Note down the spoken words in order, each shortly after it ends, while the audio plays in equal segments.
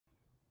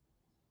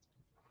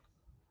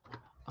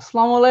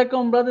Assalamu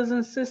alaikum, brothers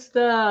and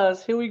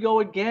sisters. Here we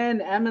go again.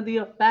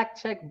 Ahmadiyya Fact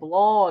Check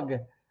Blog.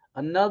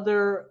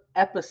 Another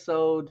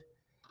episode.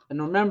 And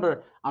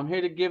remember, I'm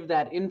here to give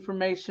that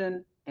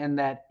information and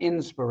that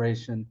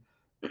inspiration.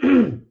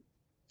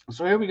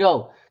 So here we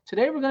go.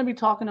 Today we're going to be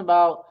talking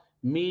about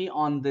me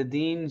on the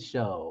Dean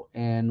Show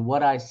and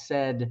what I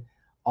said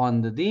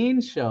on the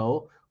Dean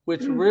Show,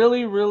 which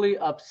really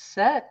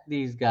upset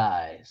these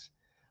guys.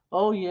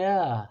 Oh,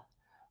 yeah.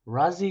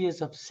 Razi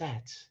is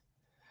upset.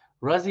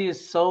 Razi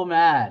is so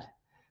mad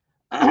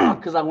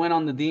because I went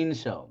on the Dean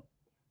Show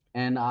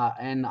and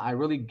I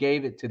really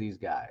gave it to these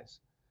guys.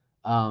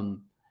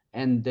 Um,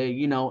 and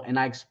and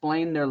I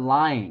explained their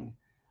lying.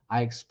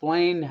 I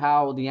explained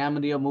how the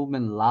Ahmadiyya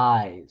movement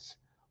lies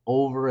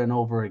over and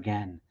over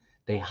again.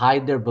 They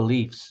hide their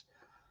beliefs.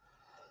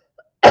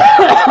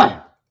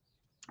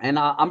 And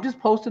I'm just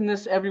posting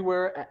this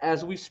everywhere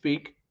as we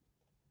speak.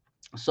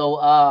 So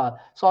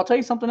I'll tell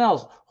you something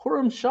else.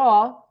 Huram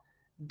Shah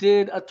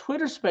did a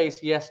Twitter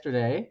space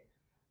yesterday,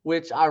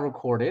 which I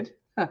recorded,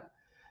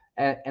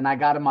 and I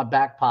got in my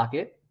back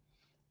pocket.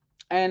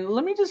 And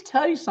let me just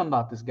tell you something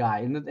about this guy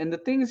and the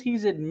things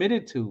he's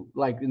admitted to,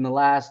 like in the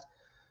last,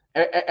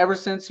 ever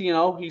since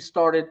he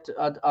started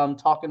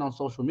talking on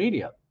social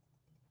media.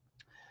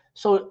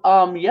 So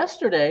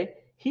yesterday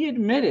he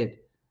admitted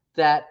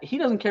that he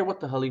doesn't care what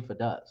the Khalifa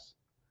does.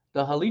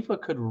 The Khalifa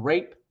could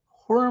rape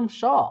Huram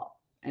Shah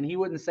and he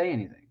wouldn't say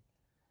anything.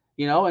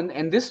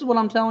 And this is what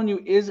I'm telling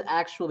you is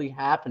actually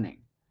happening.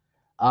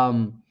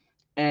 Um,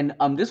 and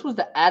this was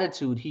the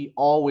attitude he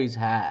always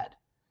had,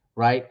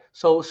 right?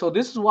 So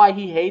this is why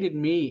he hated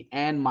me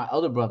and my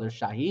other brother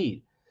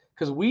Shahid,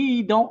 because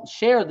we don't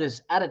share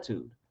this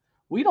attitude.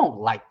 We don't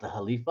like the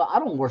Khalifa. I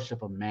don't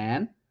worship a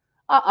man.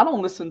 I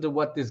don't listen to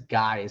what this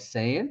guy is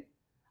saying.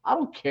 I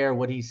don't care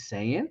what he's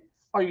saying.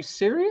 Are you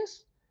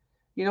serious?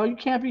 You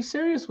can't be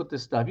serious with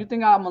this stuff. You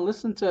think I'm gonna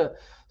listen to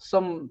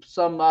some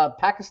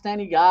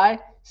Pakistani guy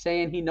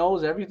saying he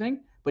knows everything,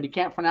 but he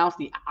can't pronounce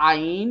the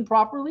ayin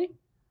properly?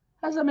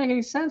 How does that make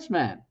any sense,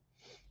 man?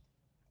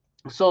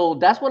 So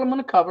that's what I'm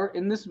going to cover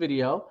in this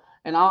video.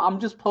 And I'm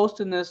just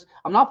posting this.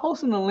 I'm not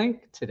posting the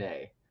link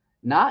today.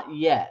 Not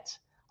yet.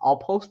 I'll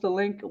post the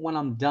link when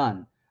I'm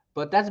done.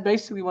 But that's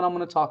basically what I'm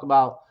going to talk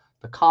about.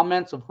 The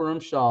comments of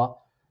Huram Shah,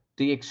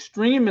 the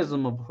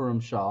extremism of Huram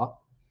Shah,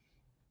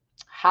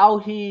 how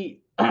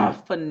he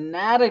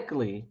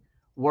fanatically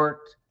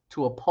worked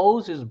to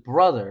oppose his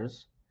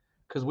brothers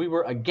because we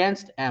were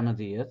against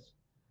Ahmadiyyat.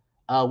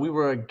 We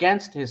were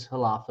against his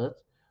Khilafat.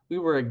 We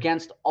were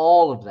against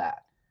all of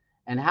that.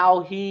 And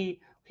how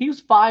he was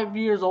 5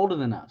 years older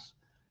than us.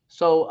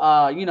 So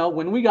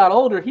when we got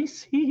older,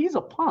 he's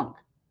a punk.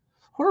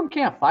 Huram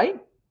can't fight.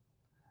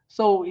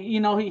 So he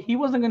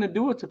wasn't going to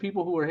do it to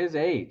people who were his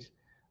age.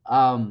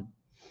 Um,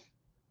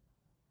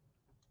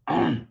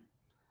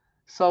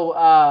 so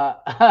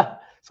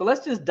so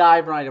let's just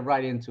dive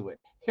right into it.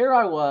 Here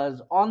I was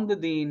on the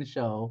Dean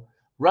Show.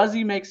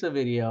 Razi makes a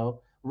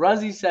video.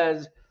 Razi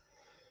says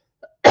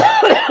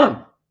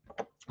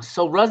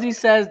So Razi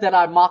says that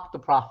I mocked the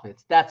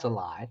prophets. That's a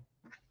lie.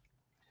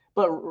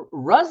 But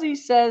Razi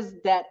says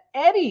that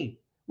Eddie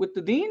with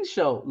the Dean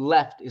Show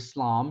left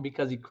Islam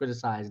because he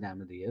criticized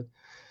Ahmadiyya.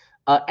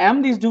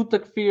 Ahmadis do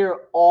takfir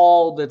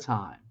all the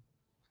time.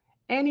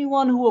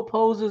 Anyone who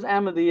opposes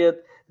Ahmadiyya,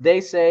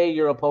 they say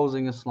you're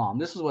opposing Islam.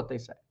 This is what they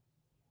say.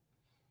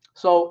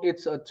 So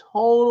it's a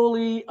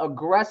totally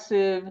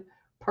aggressive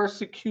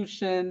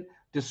persecution,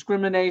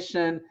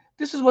 discrimination.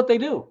 This is what they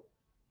do.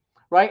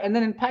 Right? And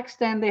then in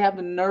Pakistan, they have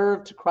the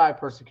nerve to cry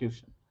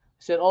persecution.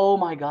 They said, oh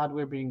my God,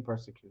 we're being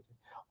persecuted.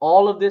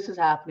 All of this is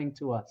happening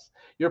to us.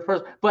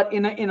 But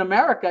in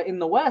America, in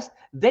the West,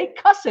 they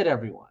cuss at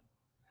everyone.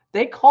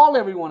 They call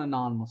everyone a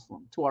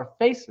non-Muslim to our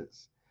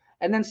faces.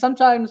 And then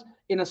sometimes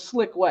in a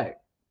slick way.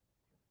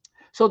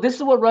 So this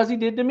is what Razi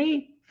did to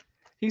me.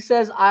 He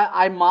says,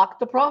 I mocked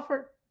the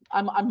prophet.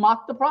 I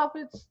mocked the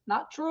prophets.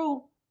 Not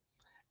true.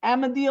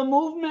 Ahmadiyya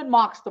movement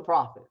mocks the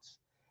prophets.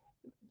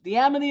 The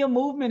Ahmadiyya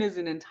movement is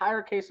an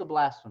entire case of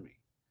blasphemy.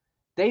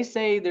 They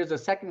say there's a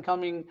second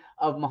coming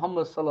of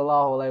Muhammad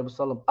sallallahu alaihi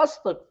wasallam.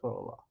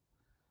 Astaghfirullah.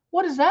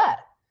 What is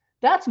that?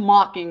 That's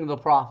mocking the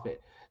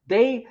prophet.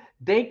 They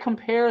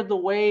compare the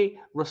way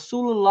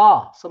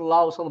Rasulullah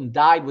sallallahu alaihi wasallam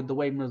died with the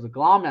way Mirza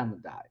Ghulam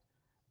Ahmad died.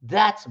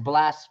 That's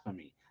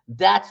blasphemy.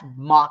 That's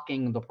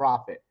mocking the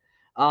prophet.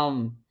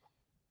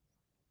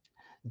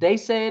 They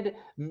said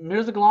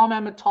Mirza Ghulam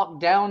Ahmad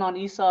talked down on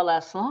Isa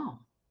alayhi salam.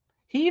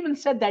 He even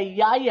said that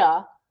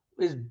Yahya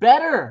is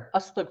better,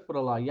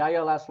 astaghfirullah, Yahya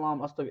alayhi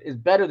salam is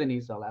better than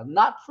Isa alayhi.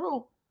 Not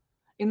true.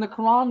 In the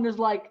Quran, there's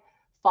like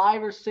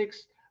 5 or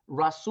 6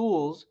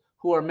 Rasuls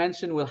who are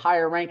mentioned with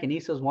higher rank, and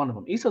Isa's one of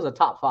them. Isa's a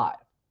top 5.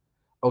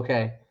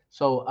 Okay,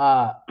 so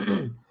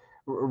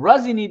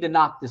Razi need to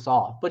knock this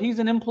off, but he's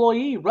an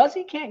employee.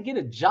 Razi can't get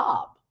a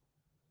job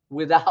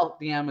without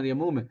the Ahmadiyya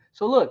movement.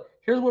 So look,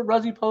 here's what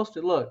Razi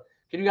posted. Look,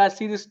 can you guys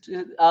see this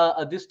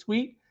this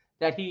tweet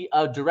that he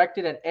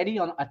directed at Eddie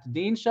at the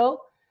Dean Show?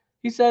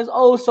 He says,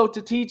 oh, so to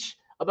teach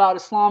about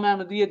Islam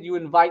Ahmadiyya, you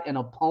invite an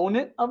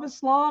opponent of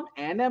Islam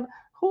and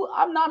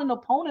I'm not an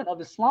opponent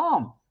of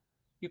Islam.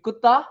 You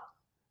kutta?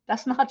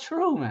 That's not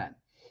true, man.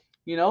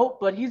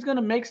 But he's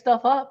gonna make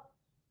stuff up.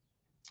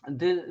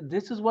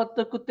 This is what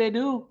the kutte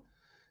do.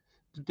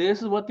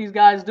 This is what these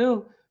guys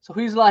do. So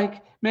he's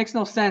like, makes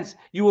no sense.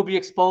 You will be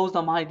exposed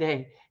on my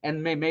day,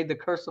 and may the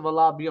curse of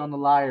Allah be on the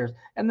liars.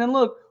 And then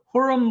look,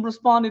 Huram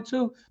responded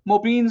too.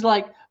 Mobeen's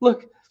like,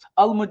 look,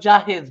 Al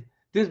Mujahid.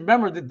 This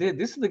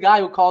is the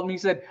guy who called me. He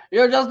said,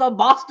 "You're just a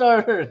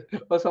bastard,"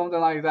 or something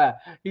like that.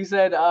 He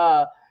said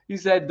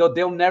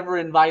they'll never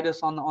invite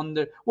us on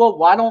the. Well,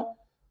 why don't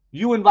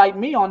you invite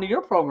me onto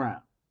your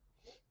program?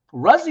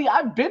 Razi,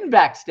 I've been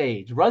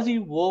backstage.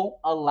 Razi won't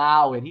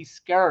allow it. He's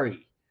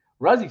scary.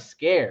 Razi's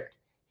scared.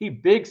 He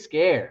big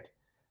scared.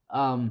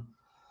 Um,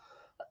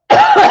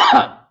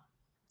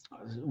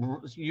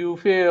 you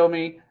feel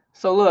me?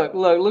 So look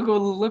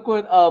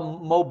what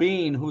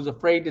Mobeen, who's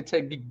afraid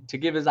to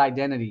give his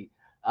identity.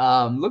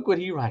 Look what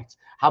he writes.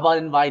 How about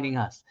inviting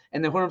us?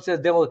 And then Huram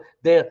says they'll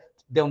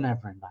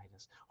never invite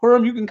us.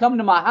 Huram, you can come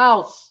to my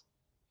house.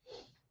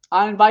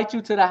 I invite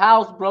you to the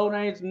house, bro. There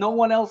ain't no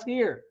one else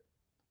here.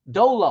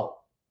 Dolo.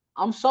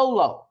 I'm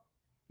solo.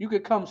 You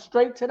could come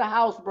straight to the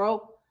house,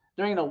 bro.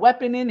 There ain't a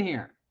weapon in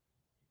here.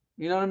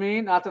 You know what I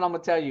mean? Not that I'm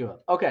gonna tell you.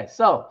 Okay,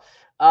 so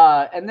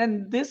and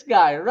then this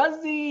guy,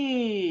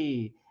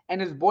 Razi,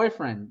 and his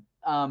boyfriend,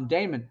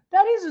 Damon.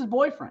 That is his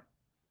boyfriend.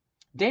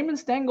 Damon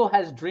Stengel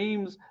has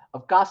dreams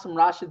of Qasim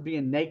Rashid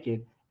being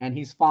naked, and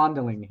he's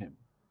fondling him.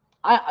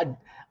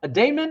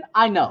 Damon,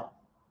 I know.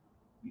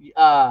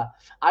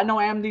 I know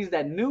Amdies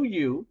that knew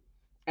you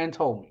and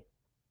told me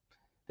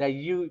that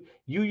you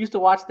used to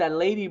watch that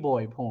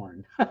ladyboy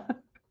porn.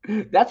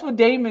 That's what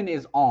Damon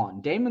is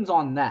on. Damon's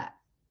on that.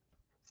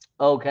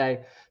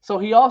 Okay. So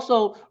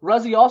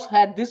Razi also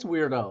had this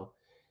weirdo,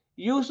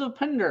 Yusuf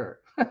Pinder.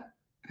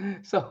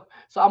 so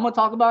I'm gonna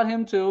talk about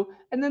him too.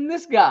 And then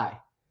this guy,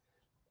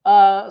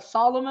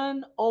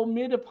 Solomon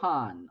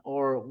Omidipan,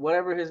 or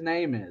whatever his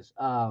name is.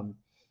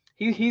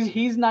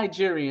 He's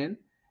Nigerian,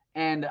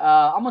 and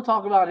I'm gonna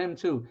talk about him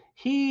too.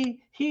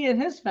 He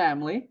and his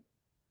family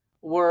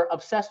were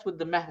obsessed with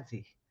the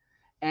Mahdi,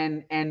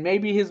 and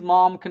maybe his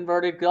mom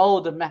converted. Oh,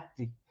 the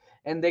Mahdi,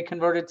 and they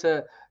converted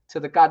to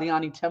the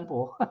Qadiani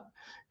temple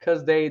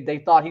because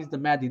they thought he's the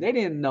Mahdi. They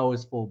didn't know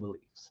his full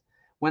beliefs.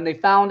 When they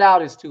found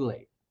out, it's too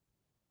late.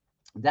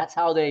 That's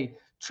how they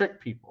trick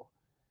people.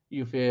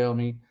 You feel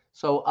me?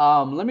 So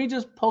let me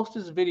just post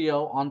this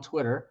video on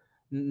Twitter.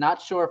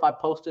 Not sure if I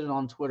posted it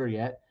on Twitter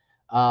yet.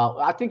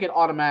 I think it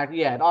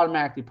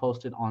automatically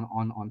posted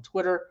on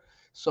Twitter.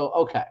 So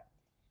okay,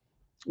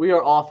 we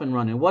are off and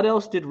running. What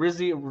else did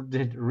Rizzi?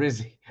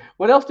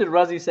 What else did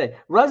Razi say?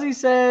 Razi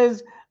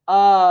says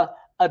a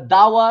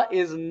dawah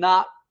is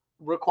not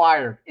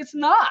required. It's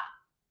not.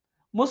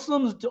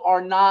 Muslims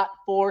are not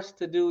forced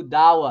to do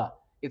dawah.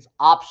 It's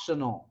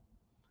optional.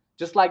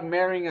 Just like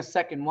marrying a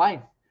second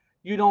wife,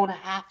 you don't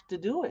have to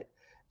do it.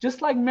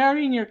 Just like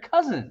marrying your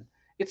cousin,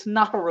 it's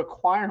not a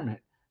requirement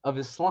of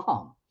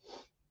Islam.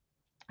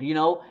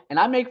 And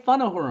I make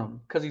fun of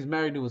Huram because he's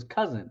married to his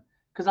cousin,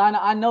 because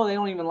I know they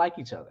don't even like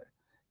each other.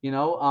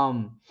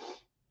 And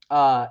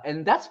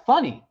that's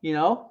funny.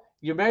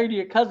 You're married to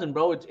your cousin,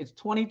 bro. It's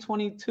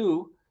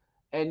 2022,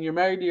 and you're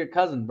married to your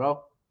cousin,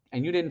 bro,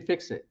 and you didn't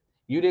fix it.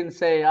 You didn't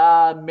say,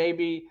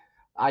 maybe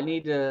I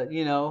need to,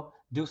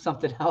 do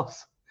something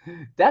else.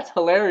 That's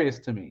hilarious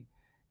to me.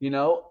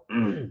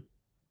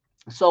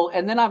 So,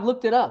 and then I've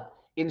looked it up.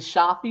 In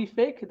Shafi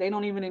fiqh, they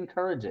don't even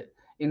encourage it.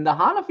 In the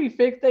Hanafi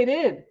fiqh, they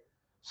did.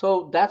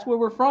 So that's where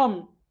we're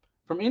from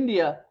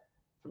India,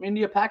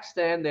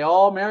 Pakistan. They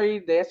all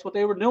married. That's what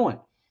they were doing.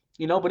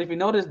 But if you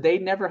notice, they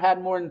never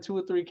had more than 2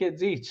 or 3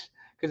 kids each,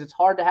 because it's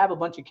hard to have a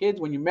bunch of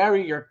kids when you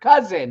marry your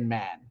cousin,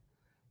 man.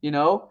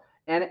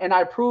 And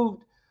I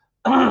proved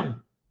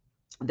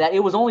that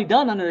it was only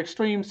done under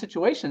extreme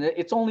situation.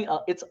 It's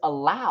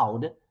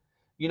allowed.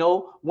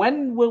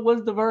 When was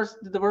did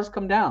the verse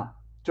come down?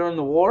 During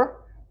the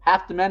war?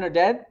 Half the men are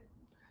dead.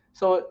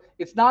 So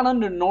it's not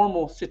under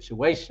normal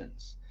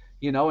situations,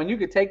 and you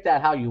could take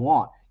that how you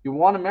want. You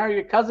want to marry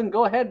your cousin?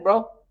 Go ahead,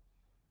 bro.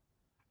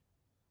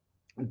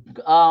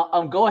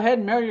 Go ahead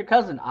and marry your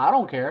cousin. I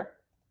don't care.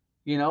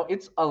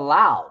 It's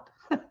allowed.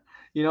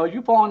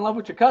 You fall in love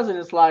with your cousin,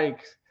 it's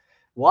like,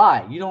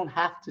 why? You don't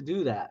have to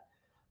do that.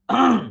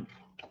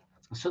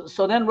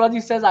 So then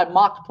Razi says I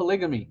mocked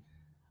polygamy.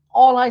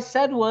 All I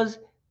said was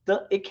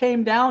it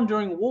came down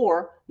during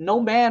war. No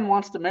man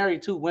wants to marry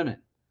 2 women.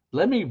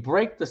 Let me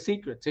break the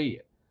secret to you.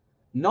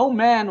 No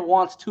man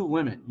wants 2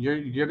 women.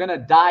 You're gonna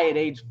die at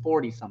age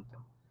 40 something.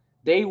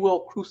 They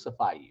will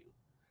crucify you.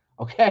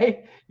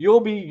 Okay?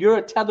 You're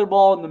a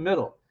tetherball in the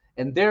middle,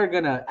 and they're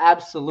gonna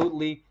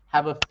absolutely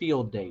have a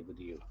field day with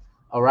you.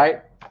 All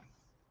right?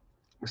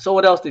 So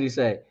what else did he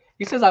say?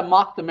 He says I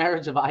mocked the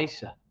marriage of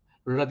Aisha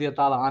radiyallahu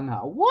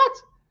anha. What?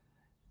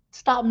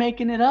 Stop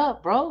making it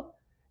up, bro.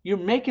 You're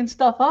making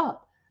stuff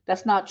up.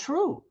 That's not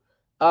true.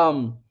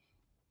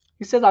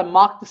 He says I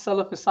mocked the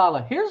Salaf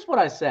Salah. Here's what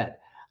I said.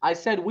 I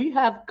said we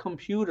have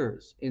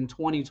computers in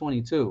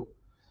 2022.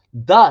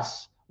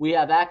 Thus, We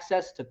have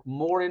access to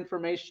more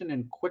information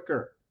and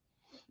quicker.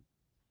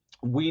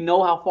 We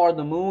know how far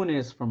the moon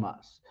is from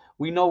us.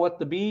 We know what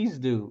the bees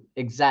do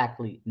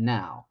exactly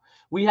now.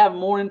 We have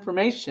more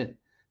information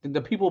than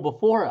the people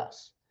before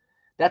us.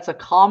 That's a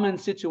common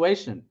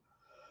situation.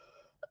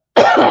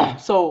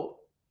 So,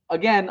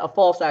 again, a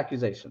false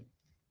accusation.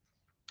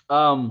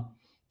 Um,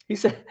 he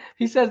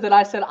says that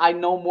I said I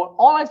know more.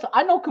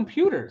 I know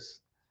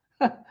computers.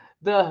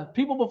 The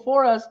people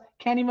before us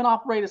can't even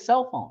operate a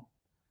cell phone.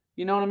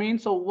 You know what I mean?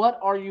 So what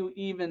are you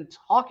even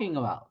talking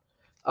about?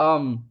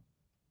 Um,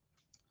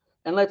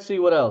 and let's see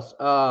what else.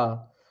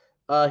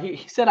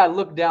 He said I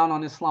look down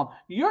on Islam.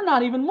 You're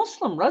not even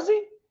Muslim, Razi.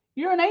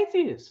 You're an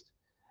atheist.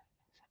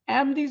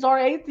 Ahmadis are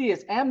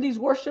atheists. Ahmadis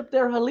worship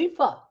their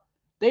Khalifa.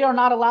 They are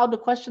not allowed to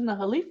question the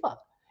Khalifa.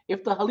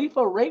 If the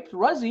Khalifa raped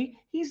Razi,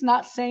 he's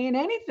not saying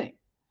anything.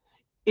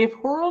 If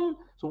Hurram's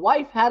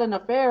wife had an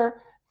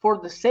affair, for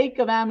the sake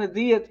of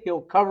Ahmadiyya, he'll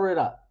cover it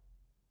up.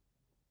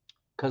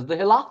 Because the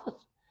Khilafat.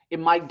 It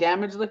might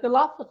damage the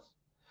Khilafat.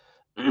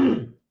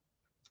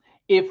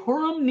 If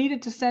Hurram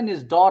needed to send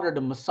his daughter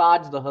to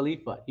massage the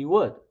Khalifa, he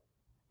would.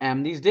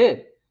 Ahmadis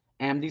did.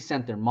 Ahmadis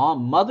sent their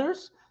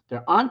mothers,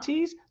 their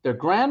aunties, their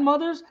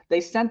grandmothers.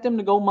 They sent them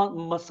to go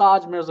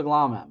massage Mirza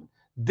Ghulam Ahmad.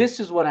 This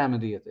is what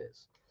Ahmadiyyat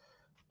is.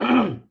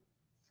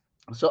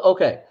 So,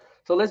 okay.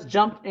 So let's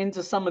jump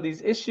into some of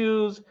these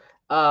issues.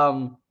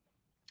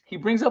 He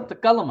brings up the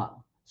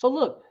kalama. So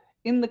look,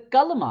 in the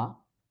kalama,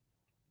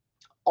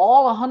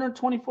 all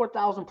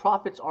 124,000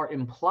 prophets are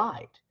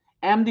implied.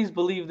 Ahmadis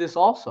believe this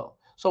also.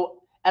 So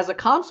as a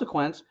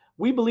consequence,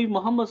 we believe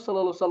Muhammad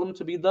sallallahu alaihi wasallam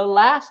to be the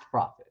last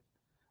prophet.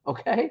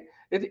 Okay?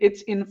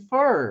 It's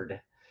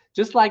inferred.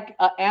 Just like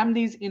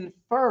Ahmadis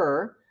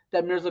infer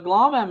that Mirza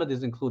Ghulam Ahmad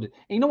is included.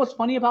 And you know what's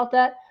funny about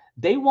that?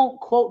 They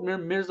won't quote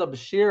Mirza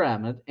Bashir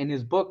Ahmad in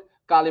his book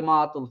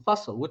Kalimat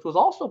al-Fasl, which was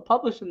also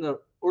published in the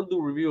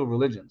Urdu Review of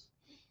Religions.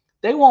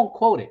 They won't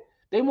quote it.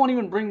 They won't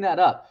even bring that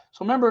up.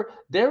 So remember,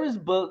 there is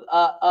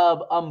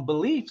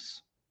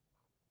beliefs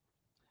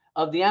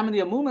of the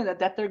Ahmadiyya movement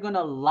that they're going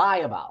to lie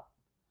about.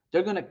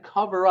 They're going to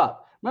cover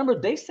up. Remember,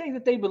 they say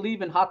that they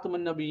believe in Hatam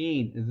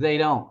al-Nabiyyin. They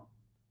don't.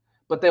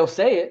 But they'll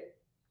say it.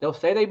 They'll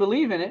say they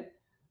believe in it,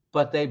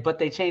 but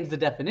they change the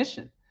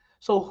definition.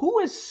 So who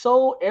is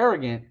so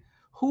arrogant?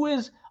 Who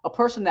is a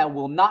person that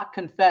will not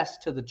confess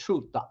to the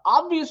truth, the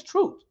obvious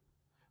truth?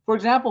 For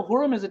example,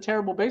 Hurram is a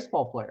terrible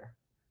baseball player.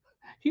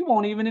 He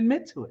won't even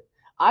admit to it.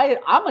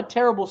 I'm a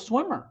terrible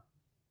swimmer.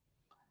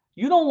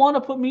 You don't want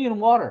to put me in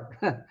water.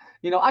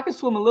 You know, I can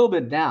swim a little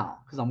bit now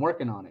because I'm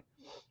working on it.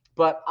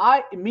 But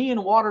me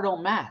and water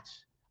don't match.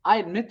 I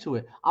admit to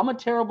it. I'm a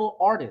terrible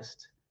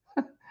artist.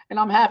 And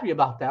I'm happy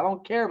about that. I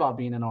don't care about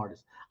being an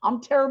artist. I'm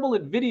terrible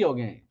at video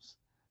games.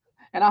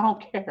 And I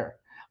don't care.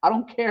 I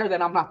don't care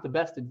that I'm not the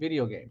best at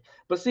video games.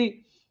 But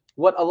see,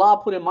 what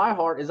Allah put in my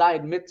heart is I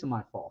admit to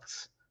my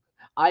faults.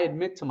 I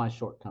admit to my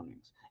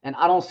shortcomings. And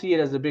I don't see it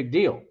as a big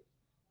deal.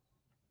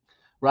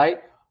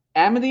 Right?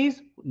 Ahmadis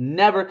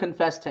never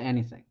confess to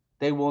anything.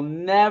 They will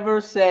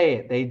never say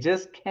it. They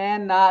just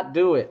cannot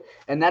do it.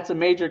 And that's a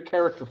major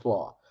character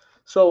flaw.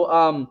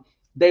 So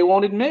they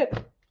won't admit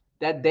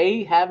that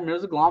they have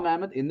Mirza Ghulam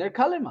Ahmad in their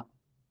kalima.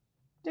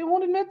 They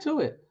won't admit to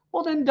it.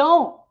 Well, then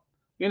don't.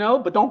 You know,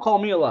 but don't call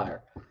me a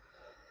liar.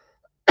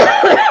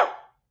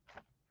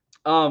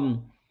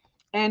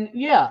 And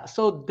yeah,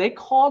 so they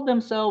called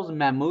themselves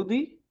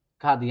Mahmudi,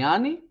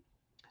 Qadiani.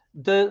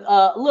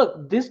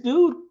 Look, this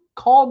dude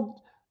called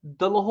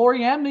the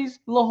Lahori Ahmadis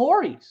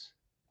Lahoris.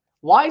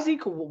 Why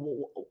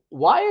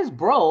is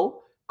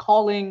bro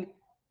calling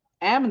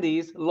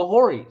Ahmadis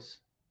Lahoris?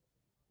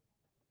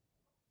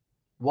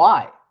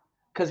 Why?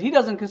 Because he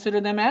doesn't consider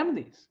them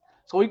Ahmadis.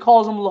 So he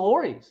calls them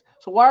Lahoris.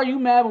 So why are you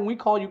mad when we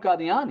call you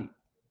Qadiani?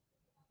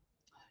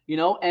 You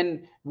know,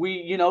 and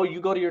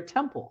you go to your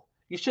temple.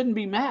 You shouldn't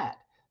be mad.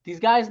 These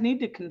guys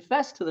need to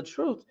confess to the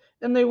truth,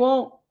 and they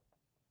won't.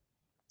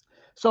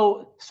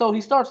 So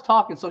he starts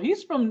talking. So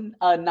he's from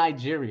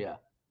Nigeria.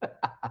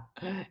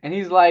 And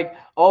he's like,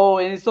 oh,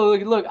 and so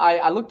look,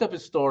 I looked up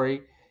his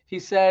story. He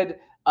said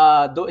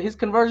his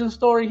conversion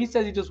story, he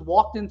says he just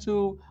walked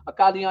into a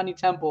Qadiani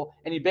temple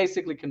and he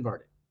basically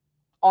converted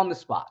on the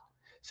spot.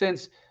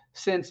 Since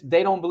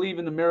they don't believe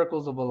in the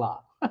miracles of Allah.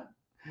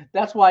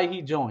 That's why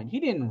he joined. He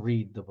didn't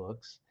read the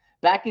books.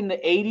 Back in the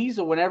 80s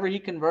or whenever he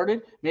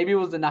converted, maybe it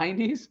was the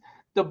 90s,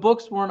 the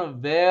books weren't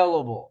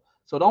available.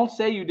 So don't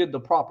say you did the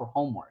proper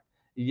homework.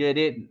 You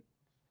didn't.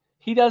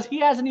 He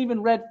hasn't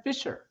even read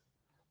Fisher.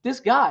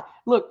 This guy,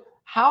 look,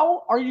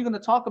 how are you going to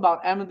talk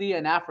about Ahmadiyya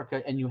in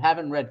Africa and you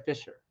haven't read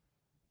Fisher?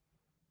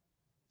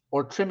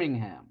 Or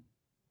Trimmingham?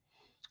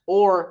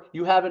 Or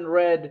you haven't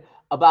read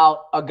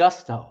about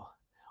Augusto?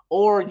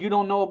 Or you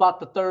don't know about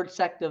the third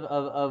sect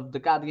of the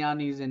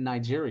Qadianis in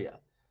Nigeria?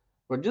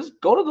 Or just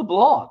go to the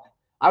blog.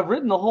 I've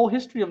written the whole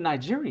history of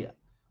Nigeria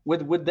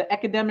with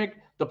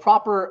the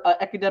proper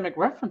academic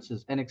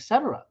references and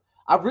etc.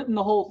 I've written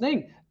the whole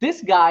thing.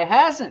 This guy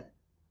hasn't.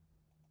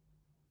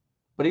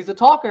 But he's a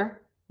talker.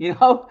 You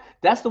know,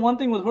 that's the one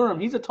thing with Hurram.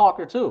 He's a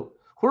talker too.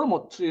 Hurram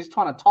is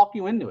trying to talk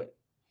you into it.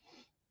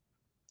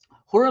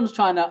 Huram's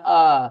trying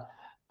to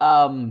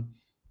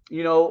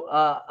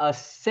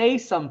say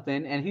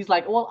something, and he's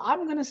like, well,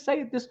 I'm gonna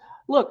say this.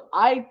 Look,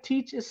 I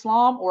teach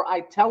Islam, or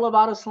I tell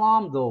about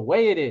Islam the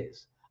way it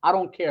is. I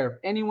don't care if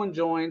anyone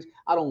joins.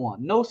 I don't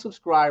want no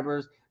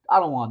subscribers. I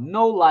don't want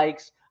no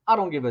likes. I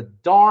don't give a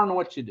darn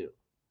what you do.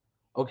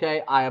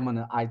 Okay,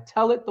 I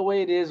tell it the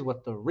way it is,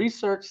 what the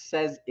research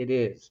says it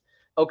is.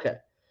 Okay,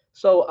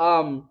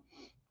 so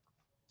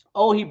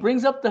he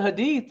brings up the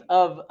hadith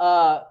of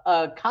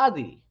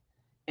Qadi,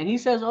 and he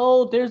says,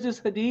 oh, there's this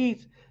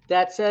hadith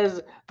that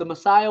says the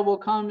Messiah will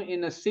come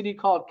in a city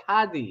called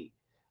Qadi,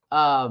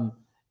 and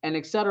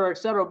et cetera, et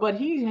cetera. But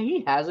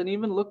he hasn't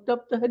even looked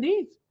up the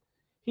hadith.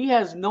 He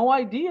has no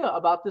idea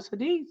about this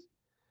hadith.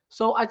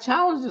 So I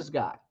challenge this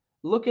guy,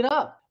 look it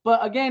up.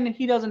 But again,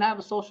 he doesn't have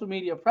a social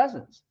media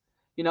presence,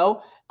 you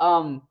know.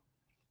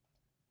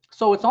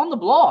 So it's on the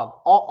blog.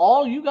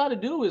 All you got to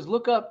do is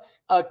look up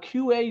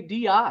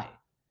QADI,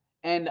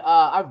 and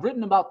I've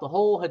written about the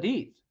whole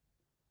hadith.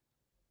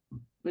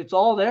 It's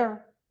all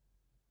there.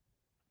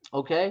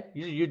 Okay,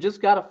 you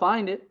just got to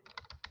find it.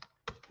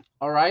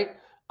 All right.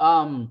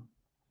 And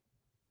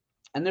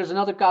there's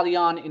another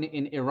Qadian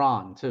in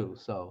Iran too.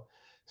 So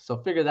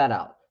figure that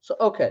out. So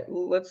okay,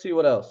 let's see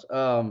what else.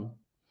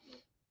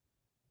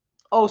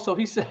 So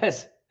he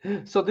says.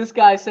 So this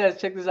guy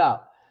says, check this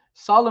out.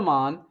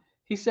 Solomon.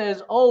 He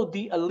says, oh,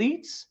 the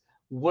elites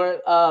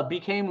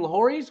became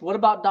Lahoris. What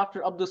about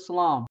Dr. Abdul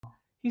Salam?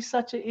 He's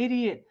such an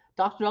idiot.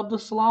 Dr. Abdul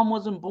Salam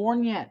wasn't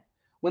born yet.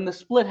 When the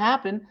split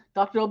happened,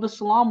 Dr. Abdul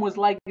Salam was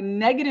like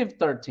negative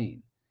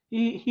 13.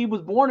 He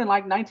was born in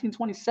like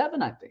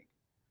 1927, I think.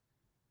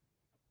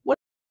 What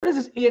is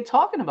this idiot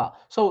talking about?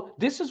 So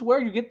this is where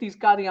you get these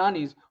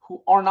Qadianis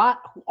who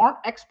aren't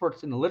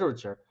experts in the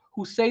literature,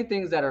 who say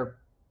things that are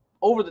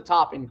over the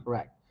top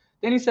incorrect.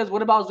 Then he says,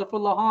 what about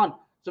Zafrullah Khan?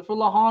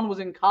 Zafrullah Khan was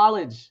in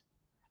college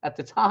at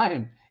the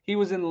time. He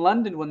was in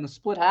London when the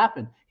split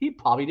happened. He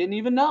probably didn't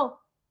even know.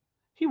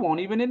 He won't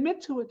even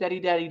admit to it that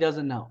he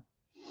doesn't know.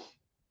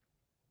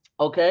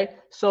 Okay,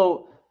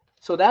 so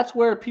that's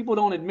where people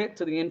don't admit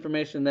to the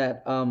information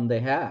that they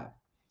have.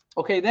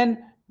 Okay,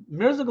 then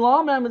Mirza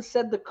Ghulam Ahmad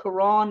said the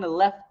Quran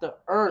left the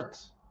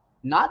earth,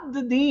 not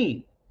the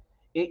deen.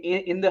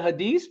 In the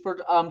hadith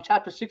for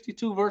chapter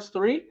 62, verse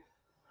 3,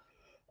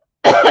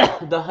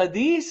 the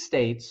hadith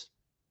states,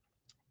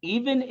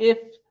 even if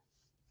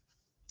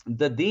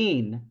the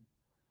deen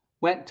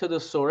went to the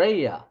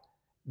Suraya,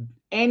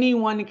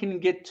 anyone can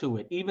get to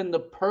it. Even the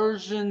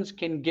Persians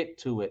can get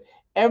to it.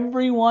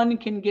 Everyone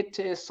can get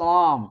to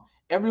Islam.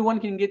 Everyone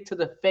can get to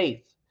the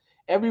faith.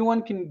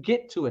 Everyone can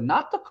get to it,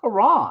 not the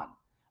Quran.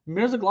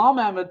 Mirza Ghulam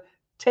Ahmad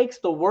takes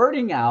the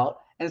wording out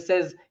and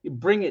says,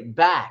 bring it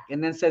back,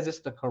 and then says it's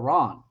the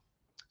Quran.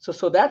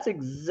 So that's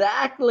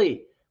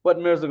exactly what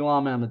Mirza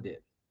Ghulam Ahmad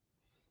did.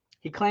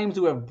 He claims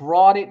to have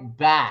brought it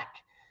back,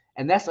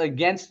 and that's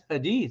against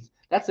hadith.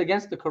 That's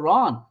against the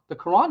Quran. The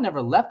Quran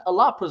never left.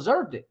 Allah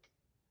preserved it.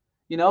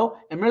 You know,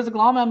 and Mirza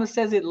Ghulam Ahmad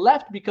says it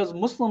left because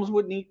Muslims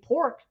wouldn't eat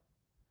pork.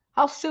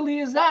 How silly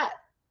is that?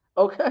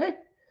 Okay,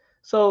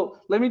 so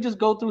let me just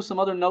go through some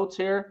other notes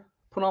here.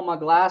 Put on my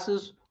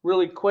glasses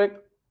really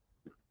quick.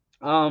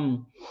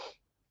 So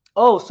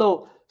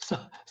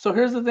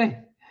here's the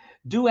thing.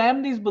 Do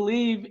Ahmadis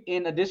believe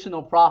in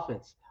additional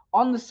prophets?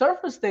 On the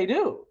surface, they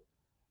do,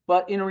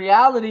 but in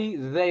reality,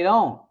 they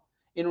don't.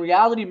 In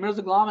reality,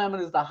 Mirza Ghulam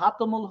Ahmad is the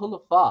Hatamul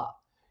Hulafa.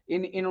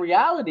 In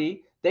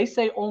reality, they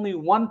say only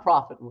one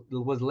prophet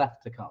was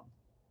left to come.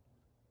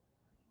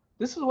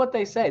 This is what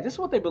they say. This is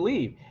what they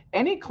believe.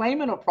 Any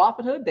claimant of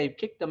prophethood, they've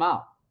kicked them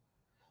out.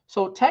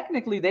 So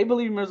technically, they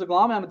believe Mirza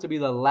Ghulam Ahmad to be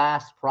the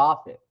last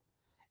prophet.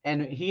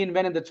 And he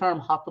invented the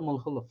term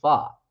Hatamul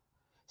Hulafa.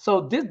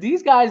 So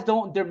these guys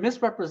they're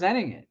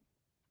misrepresenting it.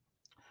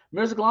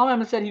 Mirza Ghulam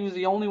Ahmad said he was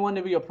the only one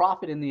to be a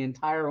prophet in the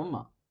entire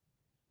Ummah.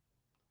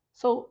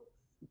 So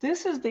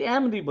this is the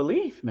Ahmadi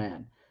belief,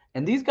 man.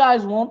 And these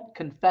guys won't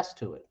confess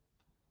to it.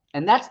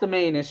 And that's the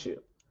main issue.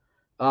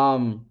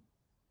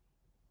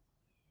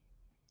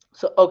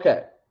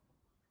 Okay.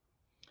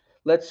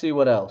 Let's see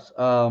what else.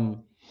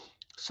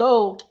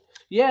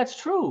 Yeah, it's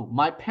true.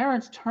 My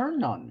parents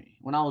turned on me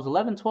when I was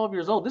 11, 12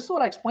 years old. This is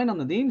what I explained on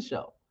the Dean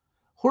Show.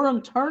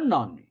 Huram turned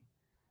on me,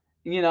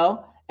 you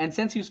know, and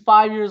since he was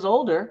 5 years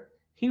older,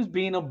 he was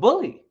being a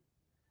bully.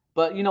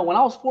 But, you know, when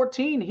I was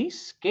 14, he's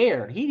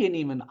scared. He didn't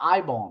even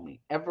eyeball me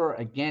ever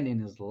again in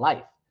his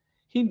life.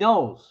 He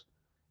knows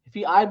if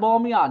he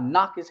eyeballed me, I'd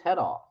knock his head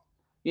off.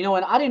 You know,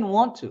 and I didn't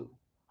want to.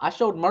 I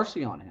showed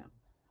mercy on him.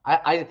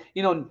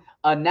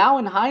 Now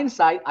in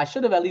hindsight, I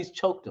should have at least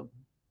choked him.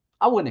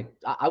 I wouldn't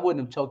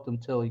have choked him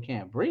till he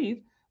can't breathe,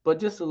 but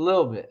just a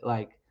little bit,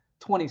 like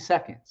 20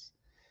 seconds,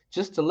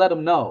 just to let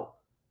him know,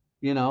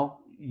 you know,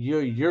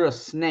 you're a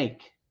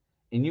snake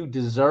and you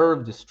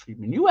deserve this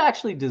treatment. You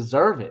actually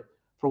deserve it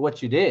for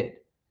what you did.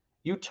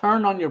 You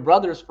turned on your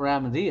brothers for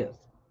Ahmadiyyas.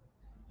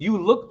 You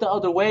looked the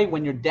other way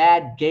when your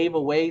dad gave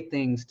away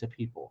things to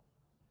people.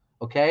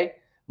 Okay?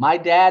 My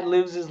dad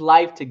lives his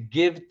life to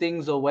give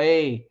things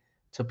away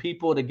to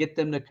people to get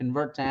them to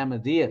convert to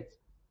Ahmadiyyas.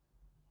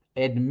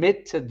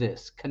 Admit to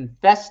this.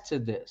 Confess to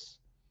this.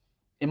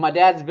 In my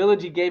dad's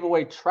village, he gave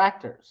away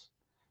tractors.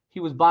 He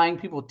was buying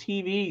people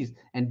TVs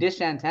and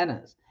dish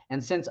antennas.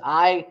 And since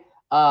I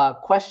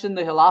questioned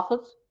the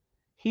Khilafat,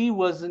 he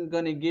wasn't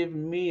going to give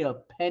me a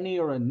penny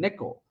or a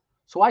nickel.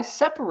 So I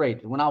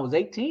separated when I was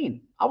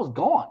 18. I was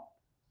gone.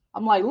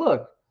 I'm like,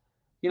 look,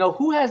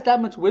 who has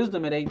that much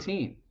wisdom at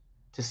 18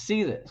 to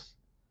see this?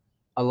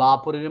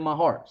 Allah put it in my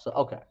heart. So,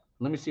 okay,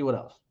 let me see what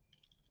else.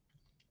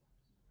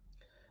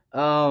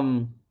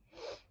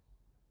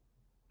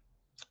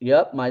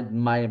 Yep,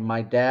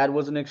 my dad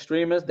was an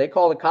extremist. They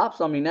call the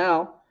cops on me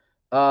now.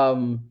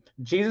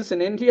 Jesus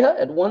in India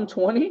at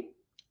 120.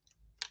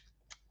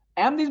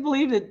 Ahmadis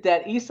believe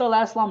that Isa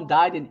al-Islam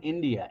died in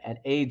India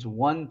at age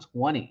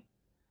 120.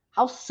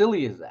 How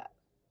silly is that?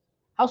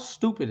 How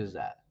stupid is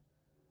that?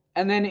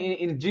 And then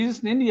in Jesus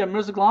in India,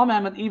 Mirza Ghulam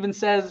Ahmad even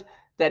says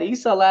that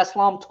Isa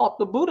al-Islam taught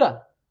the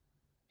Buddha.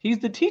 He's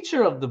the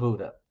teacher of the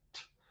Buddha.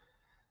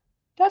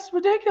 That's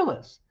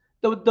ridiculous.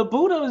 The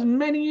Buddha was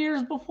many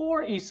years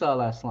before Isa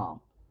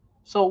al-Islam.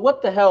 So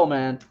what the hell,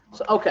 man?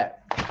 So, okay,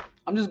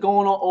 I'm just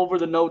going over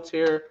the notes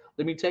here.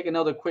 Let me take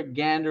another quick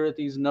gander at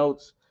these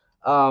notes.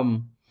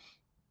 Oh,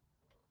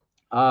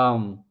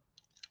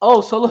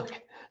 so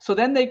look. So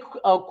then they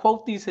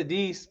quote these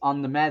hadiths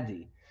on the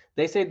Mahdi.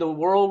 They say the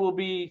world will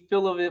be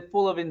full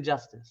of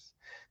injustice.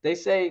 They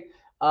say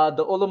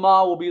the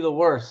ulama will be the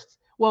worst.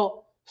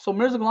 Well, so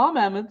Mirza Ghulam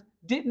Ahmad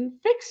didn't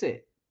fix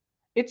it.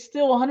 It's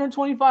still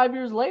 125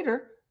 years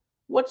later.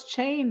 What's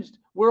changed?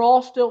 We're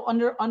all still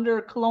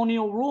under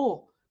colonial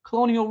rule.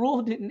 Colonial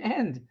rule didn't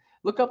end.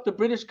 Look up the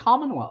British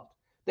Commonwealth.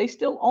 They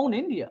still own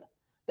India.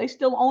 They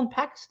still own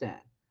Pakistan.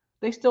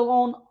 They still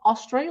own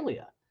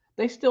Australia.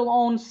 They still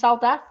own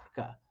South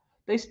Africa.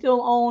 They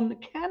still own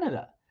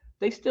Canada.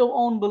 They still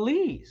own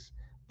Belize.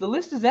 The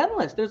list is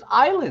endless. There's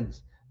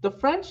islands. The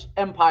French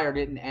Empire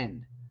didn't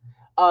end.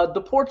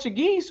 The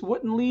Portuguese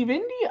wouldn't leave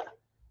India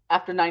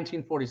after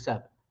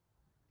 1947.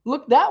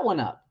 Look that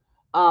one up.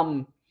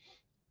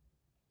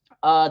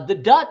 The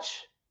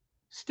Dutch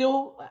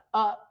still,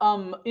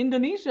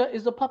 Indonesia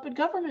is a puppet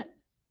government.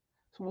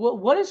 So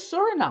what is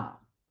Suriname?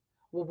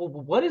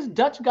 What is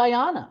Dutch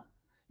Guyana?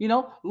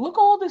 Look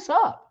all this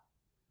up.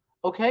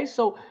 Okay,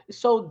 so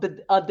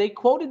they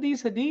quoted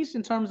these hadiths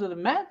in terms of the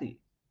Mahdi,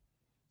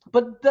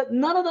 but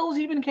none of those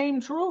even came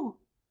true.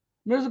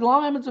 Mirza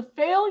Ghulam Ahmad's a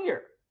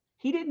failure.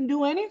 He didn't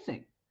do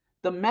anything.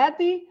 The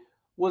Mahdi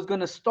was going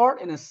to start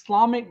an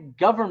Islamic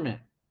government,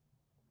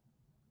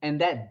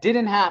 and that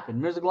didn't happen.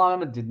 Mirza Ghulam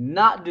Ahmad did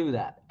not do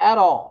that at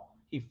all.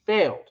 He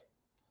failed.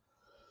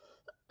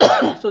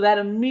 So that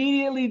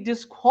immediately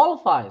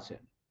disqualifies him.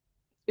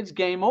 It's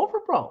game over,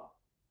 bro.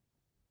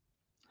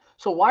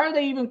 So why are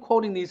they even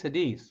quoting these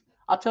hadiths?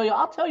 I'll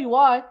tell you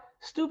why.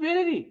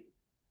 Stupidity.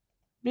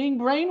 Being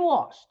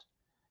brainwashed.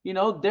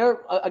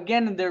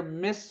 They're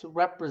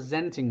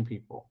misrepresenting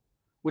people,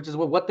 which is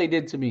what they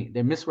did to me.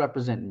 They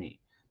misrepresent me.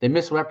 They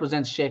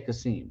misrepresent Sheikh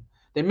Qasim.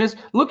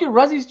 Look at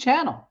Razi's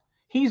channel.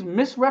 He's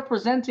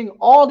misrepresenting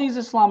all these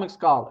Islamic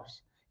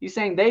scholars. He's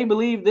saying they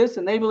believe this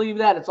and they believe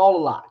that. It's all a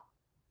lie.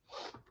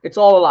 It's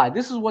all a lie.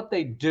 This is what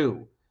they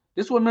do.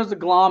 This is what Mirza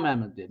Ghulam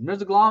Ahmad did.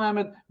 Mirza Ghulam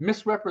Ahmad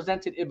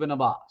misrepresented Ibn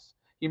Abbas.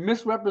 He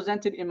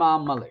misrepresented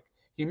Imam Malik.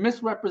 He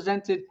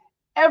misrepresented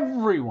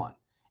everyone.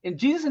 In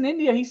Jesus in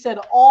India, he said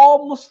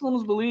all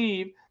Muslims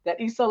believe that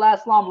Isa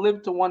al-Islam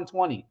lived to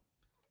 120.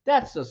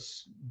 That's a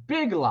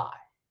big lie.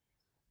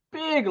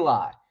 Big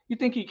lie. You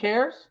think he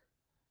cares?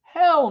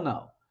 Hell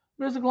no.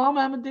 Mirza Ghulam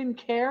Ahmad didn't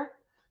care.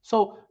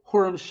 So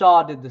Khurram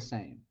Shah did the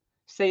same.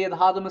 Sayyid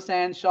Hadim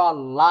Hassan Shah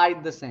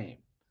lied the same.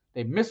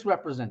 They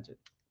misrepresented.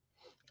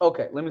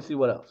 Okay, let me see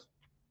what else.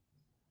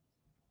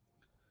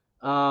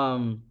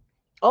 Oh,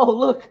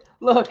 look.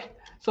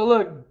 So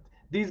look,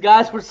 these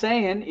guys were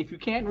saying if you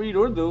can't read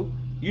Urdu,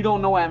 you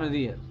don't know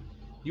Ahmadiyya.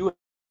 You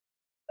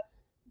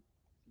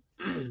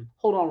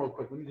hold on real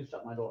quick. Let me just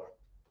shut my door.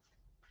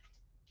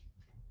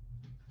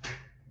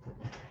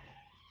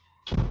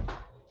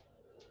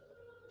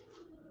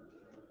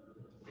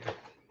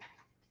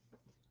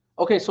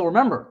 Okay, so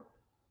remember,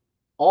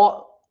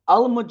 all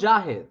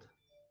Al-Mujahid,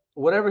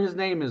 whatever his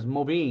name is,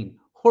 Mobeen,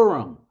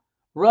 Khurram,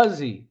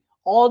 Razi,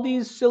 all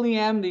these silly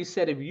Ahmadis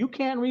said, if you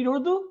can't read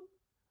Urdu,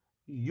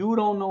 you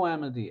don't know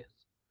Ahmadiyya.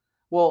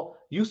 Well,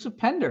 Yusuf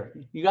Pender,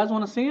 you guys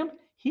want to see him?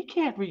 He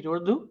can't read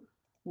Urdu.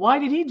 Why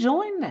did he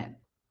join then?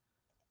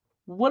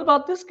 What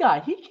about this guy?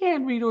 He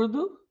can't read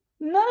Urdu.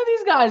 None of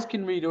these guys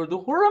can read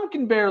Urdu. Khurram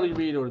can barely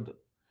read Urdu.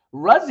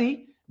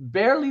 Razi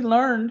barely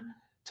learned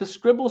to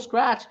scribble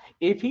scratch.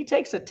 If he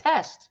takes a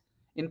test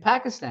in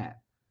Pakistan,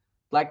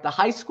 like the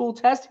high school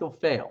test, he'll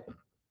fail.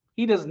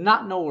 He does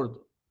not know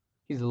Urdu.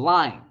 He's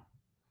lying.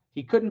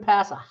 He couldn't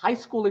pass a high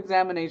school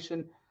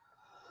examination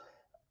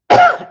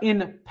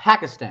in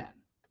Pakistan.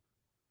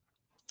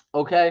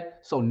 Okay,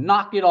 so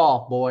knock it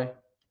off, boy.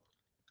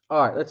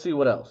 All right, let's see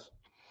what else.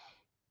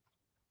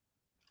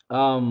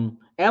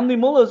 Amli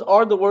mullahs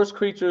are the worst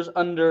creatures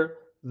under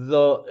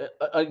the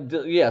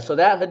yeah. So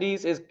that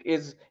hadith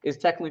is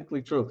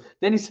technically true.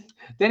 Then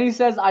he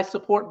says I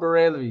support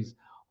Barelvis.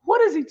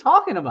 What is he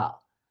talking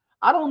about?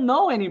 I don't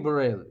know any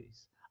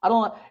Barelvis. I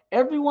don't.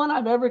 Everyone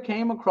I've ever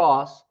came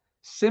across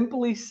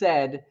simply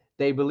said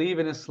they believe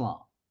in Islam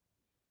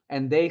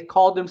and they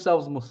called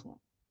themselves Muslim.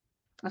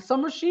 And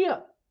some are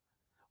Shia.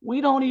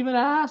 We don't even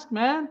ask,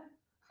 man.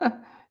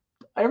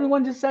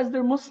 Everyone just says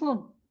they're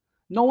Muslim.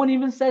 No one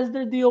even says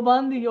they're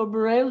Deobandi or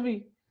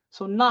Barelvi.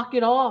 So knock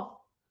it off,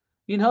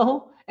 you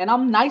know? And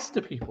I'm nice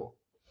to people.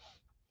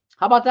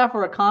 How about that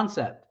for a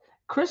concept?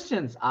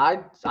 Christians,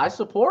 I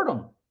support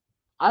them.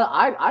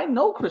 I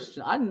know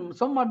Christians. I know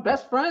some of my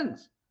best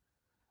friends.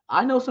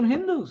 I know some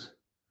Hindus.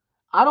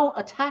 I don't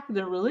attack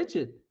their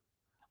religion.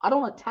 I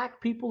don't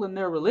attack people in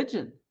their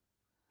religion.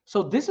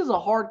 So this is a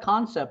hard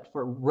concept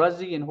for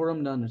Razi and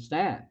Huram to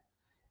understand.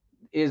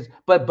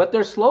 But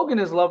their slogan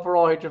is love for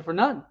all, hatred for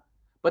none.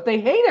 But they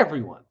hate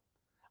everyone.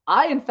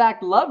 I in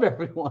fact love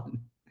everyone.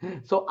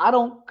 So I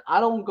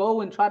don't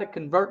go and try to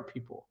convert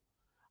people.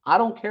 I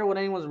don't care what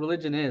anyone's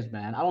religion is,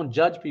 man. I don't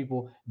judge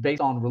people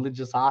based on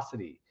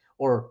religiosity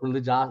or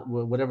religious,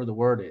 whatever the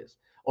word is,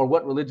 or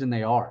what religion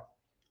they are.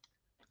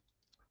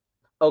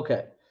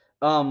 Okay.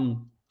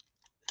 Um,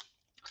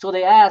 so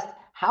they asked,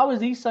 how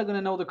is Isa going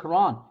to know the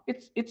Quran?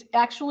 It's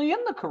actually in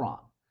the Quran.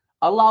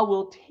 Allah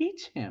will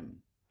teach him,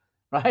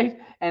 right?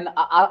 And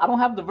I don't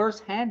have the verse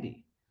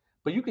handy,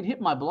 but you can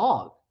hit my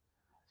blog.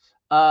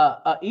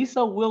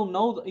 Isa will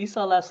know,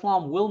 Isa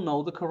al-Islam will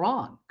know the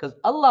Quran because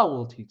Allah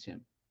will teach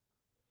him.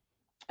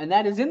 And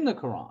that is in the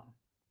Quran.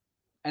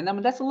 And I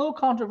mean, that's a little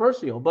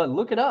controversial, but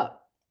look it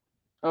up.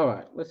 All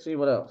right, let's see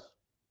what else.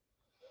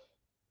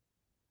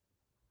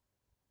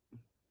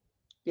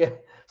 Yeah.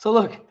 So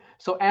look,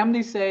 so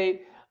Amnesty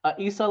say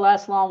Isa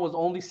al-Islam was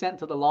only sent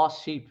to the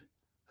lost sheep.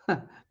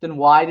 Then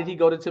why did he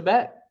go to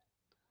Tibet?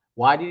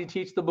 Why did he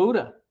teach the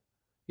Buddha?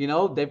 You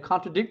know, they've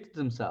contradicted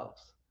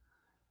themselves.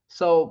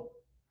 So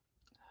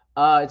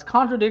it's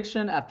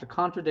contradiction after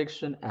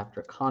contradiction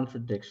after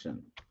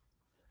contradiction.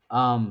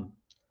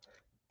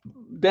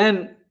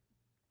 Then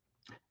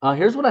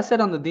here's what I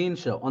said on the Dean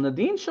show. On the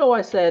Dean show,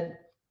 I said,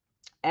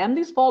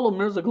 Ahmadis follow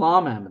Mirza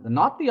Ghulam Ahmad,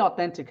 not the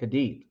authentic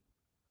hadith.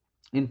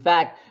 In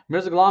fact,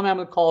 Mirza Ghulam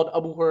Ahmad called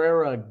Abu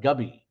Huraira a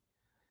gubby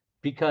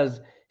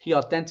because he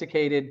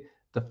authenticated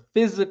the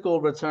physical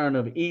return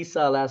of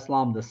Isa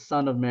al-Islam, the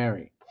son of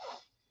Mary.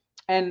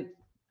 And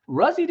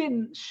Razi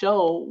didn't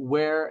show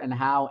where and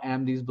how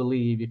Ahmadis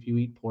believe if you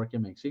eat pork it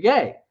makes you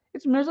gay.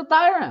 It's Mirza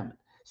Tahir Ahmad.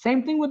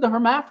 Same thing with the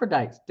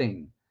hermaphrodites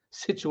thing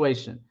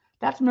situation.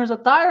 That's Mirza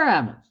Tahir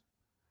Ahmad.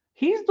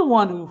 He's the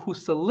one who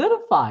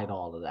solidified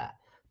all of that.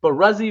 But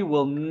Razi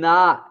will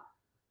not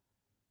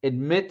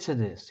admit to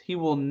this. He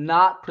will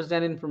not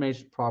present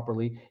information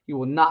properly. He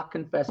will not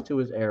confess to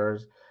his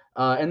errors.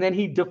 And then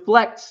he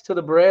deflects to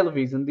the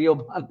Barelvis and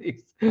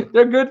Deobandis.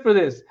 They're good for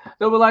this.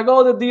 They'll be like,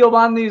 oh, the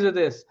Deobandis are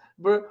this.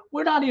 But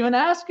we're not even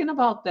asking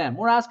about them.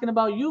 We're asking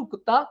about you,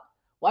 Qudrat.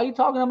 Why are you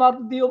talking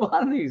about the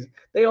Deobandis?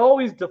 They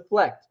always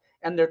deflect,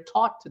 and they're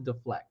taught to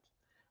deflect.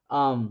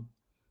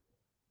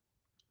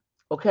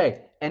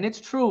 Okay, and it's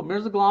true.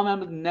 Mirza Ghulam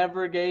Ahmad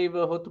never gave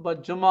a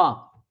Hutbah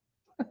Jummah.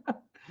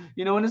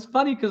 You know, and it's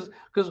funny because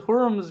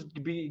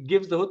Huram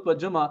gives the Hutbah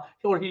Jummah,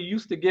 or he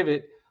used to give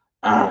it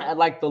at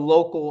like the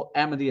local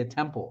Ahmadiyya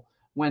temple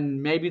when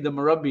maybe the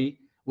Murabbi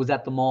was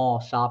at the mall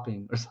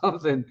shopping or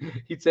something.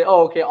 He'd say,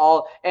 oh, okay,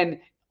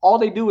 all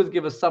they do is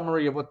give a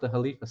summary of what the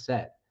Khalifa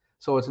said.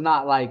 So it's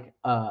not like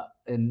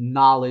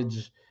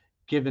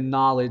giving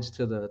knowledge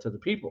to the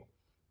people.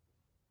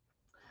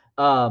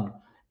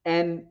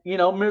 And you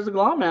know, Mirza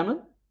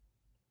Ghulam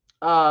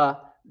Ahmad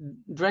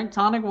drank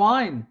tonic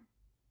wine.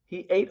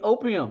 He ate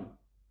opium.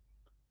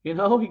 You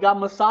know, he got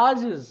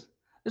massages.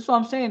 This is what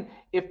I'm saying.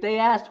 If they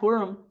asked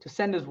Huram to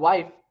send his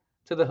wife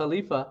to the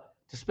Khalifa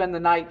to spend the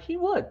night, he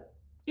would.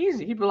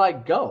 Easy. He'd be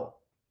like, go.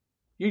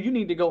 You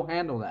need to go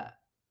handle that.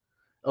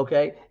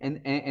 Okay?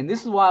 And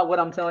this is what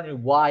I'm telling you,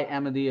 why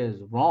Ahmadiyya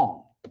is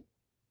wrong.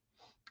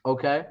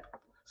 Okay?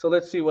 So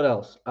let's see what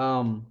else.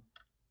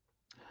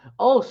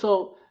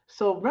 So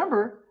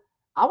remember,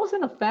 I was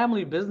in a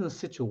family business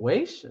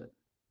situation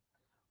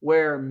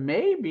where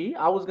maybe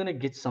I was going to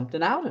get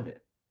something out of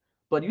it.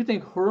 But you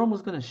think Huram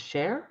was going to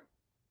share?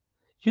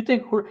 You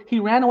think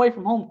he ran away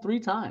from home 3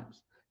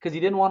 times because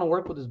he didn't want to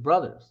work with his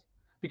brothers?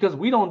 Because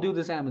we don't do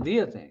this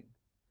Ahmadiyya thing.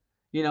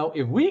 You know,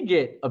 if we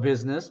get a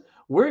business,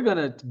 we're going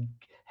to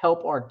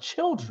help our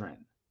children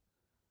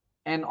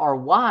and our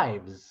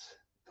wives.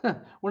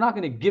 We're not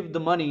going to give the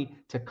money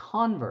to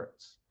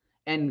converts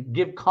and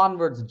give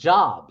converts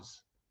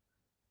jobs,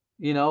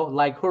 you know,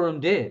 like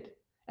Huram did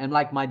and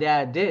like my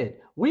dad did.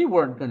 We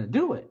weren't going to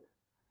do it.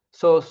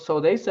 So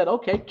they said,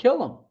 okay, kill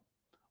them.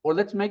 Or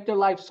let's make their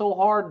life so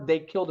hard they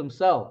kill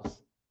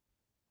themselves.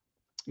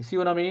 You see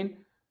what I mean?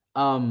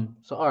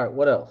 So, all right,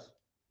 what else?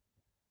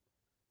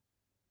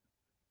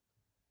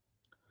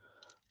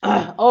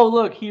 Oh,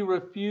 look, he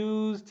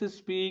refused to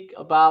speak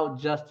about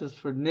justice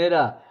for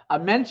Nida. I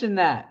mentioned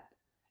that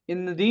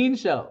in the Dean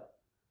show.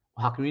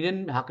 How come he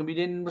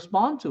didn't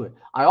respond to it?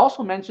 I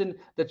also mentioned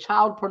the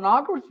child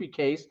pornography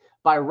case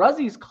by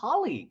Razi's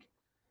colleague.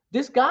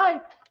 This guy,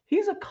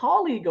 he's a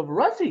colleague of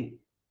Razi.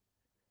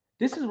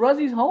 This is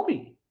Razi's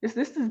homie. This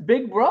is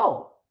big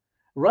bro.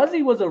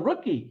 Razi was a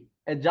rookie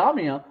at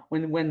Jamia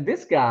when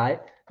this guy,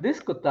 this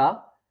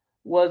Kutta,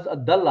 was a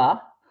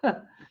Dullah.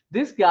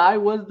 This guy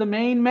was the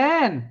main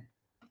man.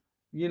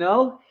 You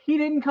know, he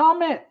didn't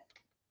comment.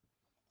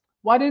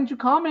 Why didn't you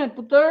comment,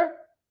 Putter?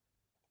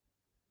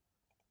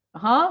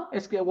 Huh?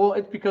 It's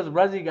because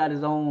Razi got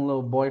his own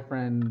little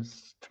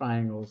boyfriend's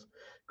triangles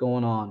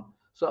going on.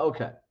 So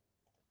okay,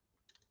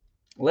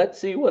 let's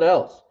see what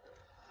else.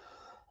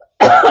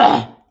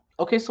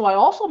 Okay, so I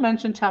also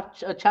mentioned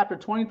chapter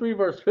 23,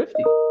 verse 50.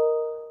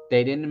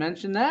 They didn't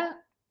mention that.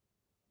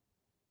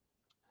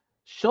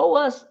 Show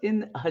us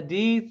in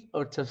hadith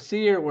or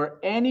tafsir where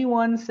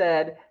anyone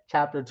said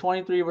chapter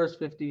 23, verse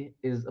 50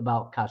 is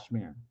about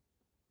Kashmir.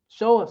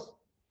 Show us.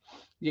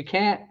 You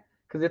can't,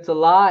 because it's a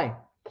lie.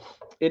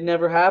 It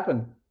never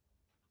happened.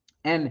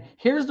 And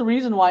here's the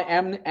reason why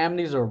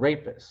Ahmadis are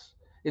rapists,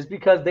 is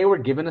because they were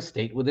given a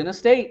state within a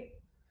state.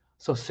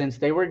 So since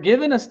they were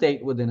given a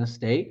state within a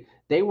state,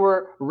 they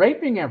were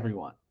raping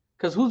everyone.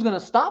 Because who's going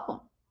to stop them?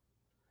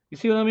 You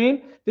see what I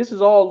mean? This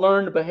is all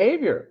learned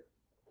behavior.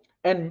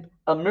 And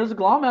Mirza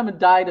Ghulam Ahmad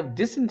died of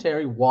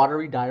dysentery,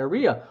 watery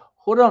diarrhea.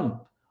 Huram,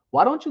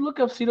 why don't you look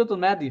up Sirat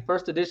al-Mahdi,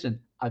 first edition?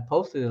 I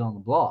posted it on the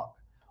blog.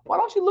 Why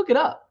don't you look it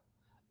up?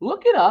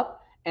 Look it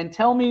up and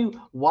tell me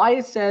why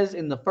it says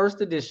in the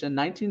first edition,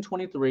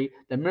 1923,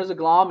 that Mirza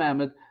Ghulam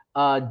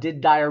Ahmad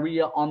did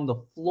diarrhea on the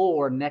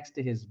floor next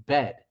to his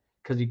bed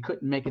because he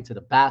couldn't make it to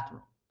the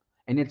bathroom.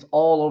 And it's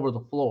all over the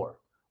floor.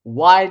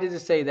 Why did it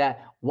say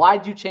that? Why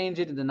did you change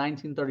it in the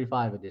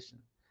 1935 edition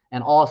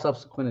and all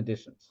subsequent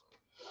editions?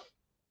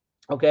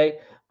 Okay,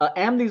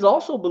 Ahmadis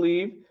also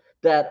believe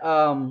that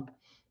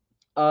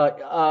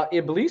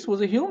Iblis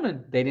was a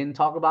human. They didn't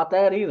talk about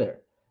that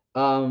either.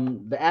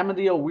 The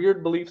Ahmadiyya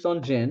weird beliefs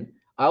on jinn.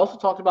 I also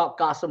talked about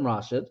Qasim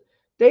Rashid.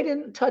 They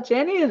didn't touch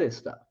any of this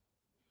stuff.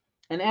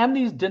 And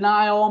Ahmadis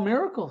deny all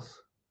miracles.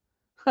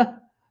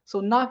 So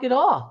knock it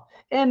off.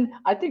 And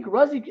I think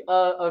Razi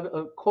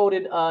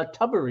quoted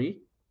Tabari,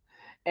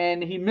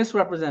 and he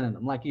misrepresented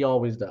him like he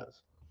always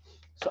does.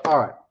 So, all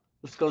right,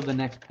 let's go to the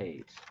next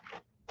page.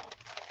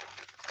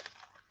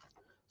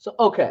 So,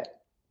 okay.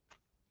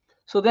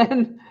 So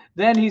then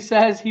he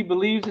says he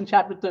believes in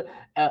chapter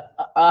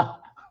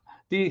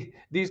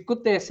these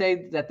kutte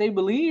say that they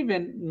believe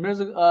in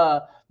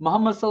Mirza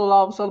Muhammad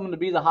sallallahu alaihi wasallam to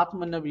be the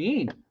Hatam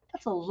al-Nabiyyin.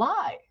 That's a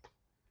lie,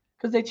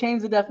 because they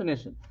changed the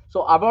definition.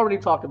 So I've already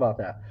talked about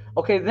that.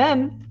 Okay,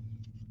 then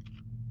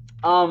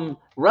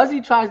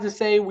Razi tries to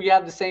say we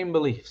have the same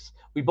beliefs.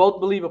 We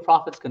both believe a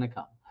prophet's going to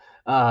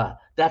come.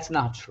 That's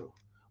not true.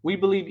 We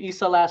believe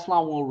Isa alayhi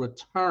salam will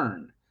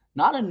return,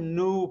 not a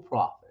new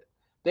prophet.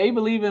 They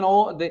believe in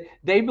all.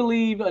 They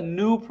believe a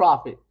new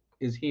prophet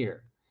is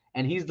here,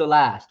 and he's the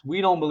last. We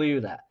don't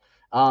believe that.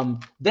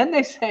 Then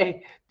they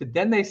say,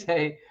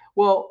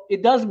 well,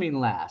 it does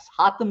mean last.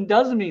 Hatam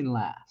does mean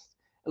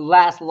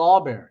last law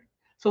bearing.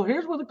 So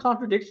here's where the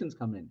contradictions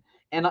come in.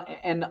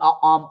 And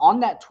on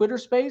that Twitter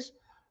space,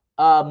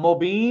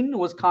 Mobeen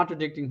was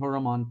contradicting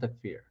Huram on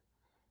Takfir.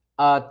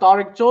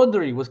 Tariq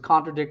Chaudhry was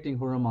contradicting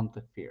Huram on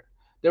Takfir.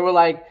 They were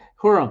like,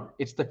 Huram,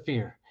 it's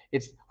Takfir.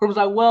 Huram's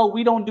like, well,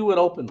 we don't do it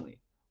openly.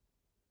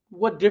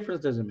 What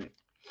difference does it make?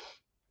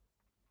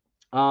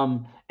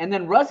 And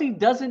then Razi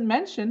doesn't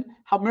mention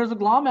how Mirza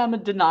Ghulam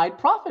Ahmad denied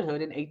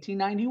prophethood in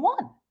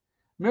 1891.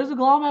 Mirza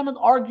Ghulam Ahmad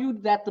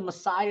argued that the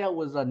Messiah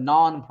was a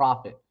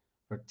non-prophet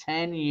for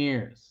 10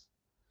 years.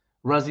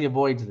 Razi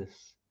avoids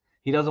this.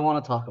 He doesn't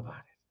want to talk about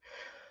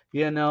it.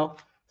 You know?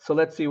 So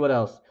let's see what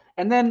else.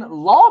 And then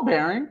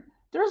law-bearing,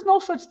 there's no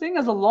such thing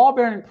as a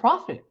law-bearing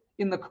prophet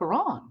in the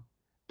Quran.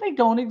 They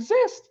don't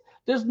exist.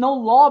 There's no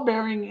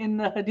law-bearing in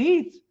the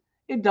Hadith.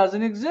 It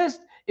doesn't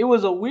exist. It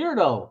was a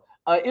weirdo,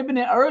 Ibn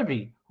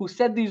Arabi, who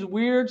said these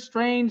weird,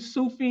 strange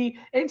Sufi.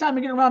 Anytime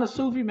you get around a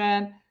Sufi,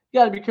 man, you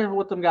got to be careful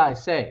what them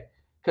guys say,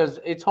 because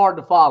it's hard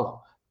to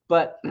follow.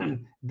 But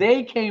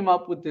they came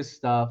up with this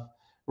stuff,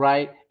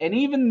 right? And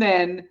even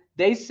then,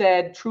 they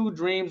said true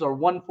dreams are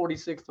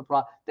 146 to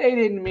prophet. They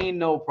didn't mean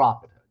no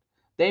prophethood.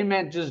 They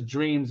meant just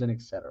dreams and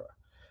etc.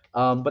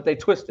 But they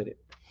twisted it.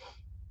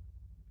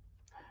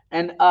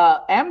 And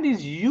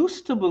Ahmadis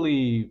used to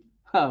believe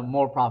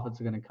more prophets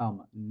are going to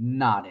come.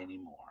 Not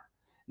anymore.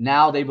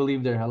 Now they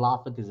believe their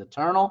Khilafat is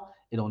eternal.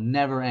 It'll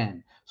never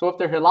end. So if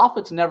their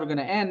Khilafat's never going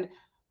to end,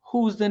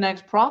 who's the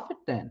next prophet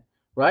then?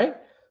 Right?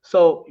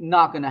 So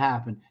not going to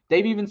happen.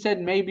 They've even said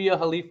maybe a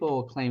Khalifa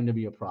will claim to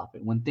be a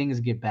prophet when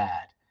things get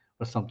bad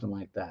or something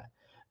like that.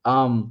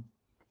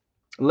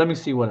 Let me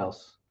see what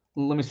else.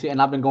 Let me see. And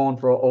I've been going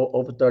for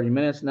over 30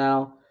 minutes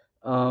now.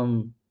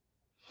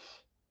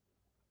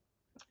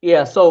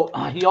 Yeah, so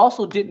he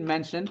also didn't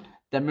mention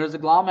that Mirza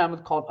Ghulam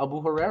Ahmad called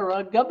Abu Huraira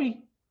a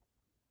gubby.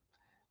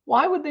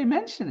 Why would they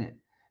mention it?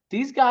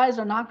 These guys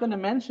are not going to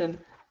mention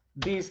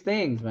these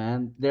things,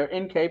 man. They're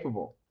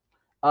incapable.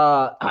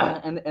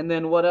 And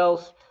then what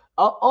else?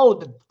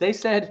 They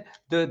said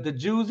the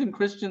Jews and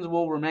Christians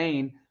will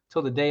remain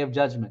till the day of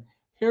judgment.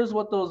 Here's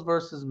what those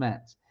verses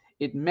meant.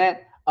 It meant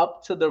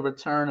up to the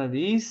return of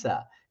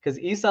Isa, Because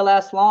Isa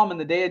al-Islam and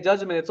the Day of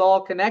Judgment, it's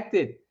all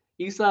connected.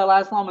 Isa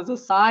al-Islam is a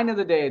sign of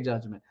the Day of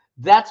Judgment.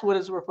 That's what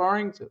it's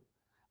referring to.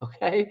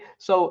 Okay,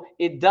 so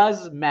it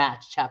does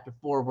match chapter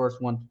 4, verse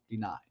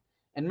 159.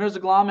 And Mirza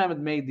Ghulam Ahmad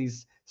made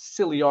these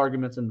silly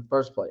arguments in the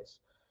first place.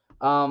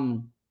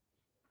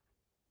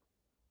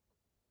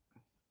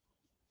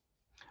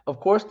 Of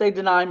course, they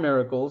deny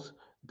miracles.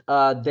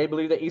 They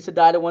believe that Isa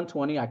died at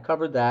 120. I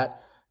covered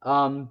that.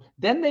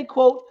 Then they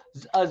quote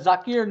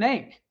Zakir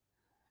Naik.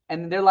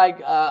 And they're like,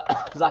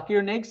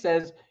 Zakir Naik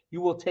says, you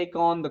will take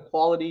on the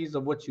qualities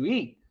of what you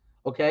eat.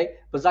 Okay?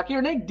 But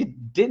Zakir Naik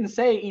didn't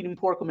say eating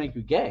pork will make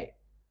you gay.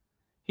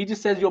 He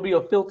just says you'll be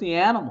a filthy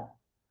animal.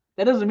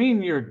 That doesn't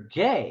mean you're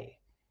gay.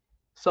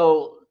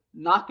 So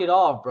knock it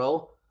off,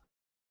 bro.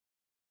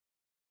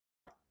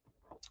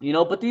 You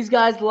know, but these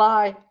guys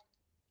lie.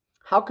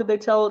 How could they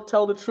tell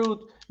the truth?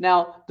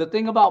 Now, the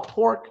thing about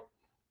pork,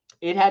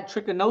 it had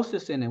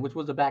trichinosis in it, which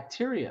was a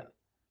bacteria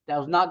that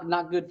was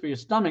not good for your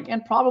stomach,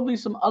 and probably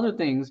some other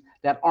things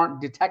that aren't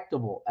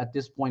detectable at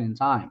this point in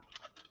time.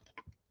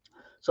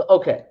 So,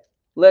 okay,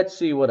 let's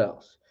see what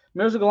else.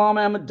 Mirza Ghulam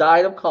Ahmad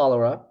died of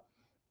cholera.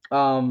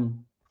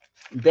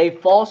 They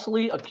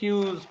falsely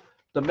accused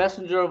the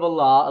Messenger of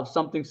Allah of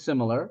something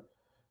similar.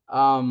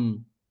 Razi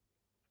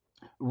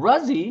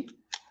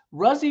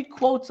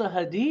quotes a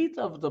hadith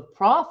of the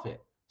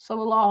Prophet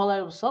sallallahu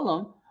alaihi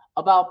wasallam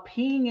about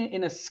peeing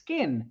in a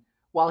skin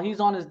while he's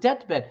on his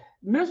deathbed.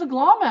 Mirza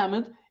Ghulam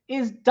Ahmad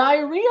is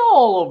diarrhea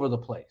all over the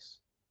place.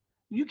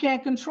 You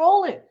can't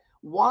control it.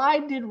 Why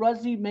did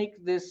Razi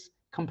make this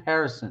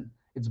comparison?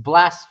 It's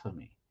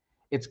blasphemy.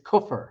 It's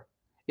kufr.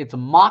 It's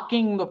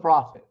mocking the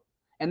Prophet.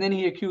 And then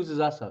he accuses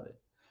us of it.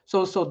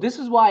 So this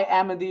is why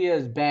Ahmadiyya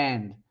is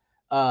banned.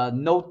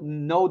 No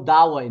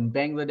dawah in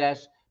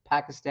Bangladesh,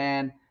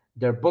 Pakistan.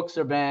 Their books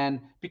are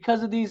banned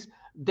because of these.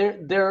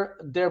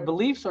 Their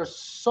beliefs are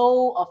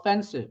so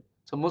offensive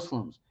to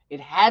Muslims. It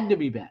had to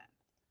be banned,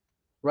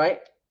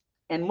 right?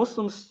 And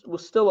Muslims were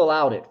still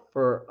allowed it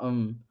for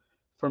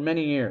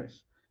many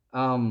years.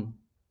 And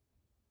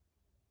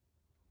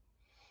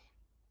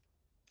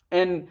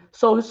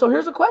so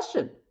here's a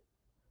question.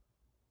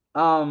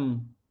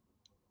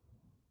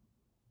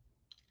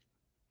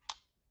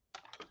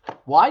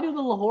 Why do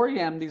the Lahori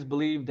Ahmadis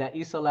believe that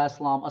Isa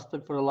al-Islam,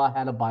 astaghfirullah,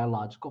 had a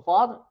biological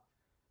father?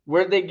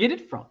 Where did they get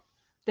it from?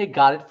 They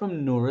got it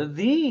from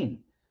Nuruddin.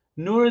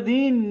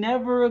 Nuruddin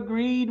never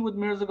agreed with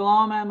Mirza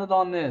Ghulam Ahmad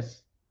on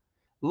this.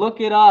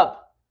 Look it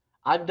up.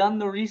 I've done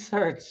the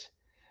research.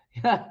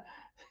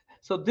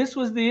 So this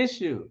was the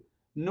issue.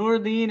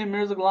 Nuruddin and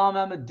Mirza Ghulam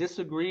Ahmad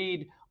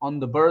disagreed on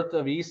the birth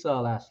of Isa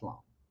al-Islam.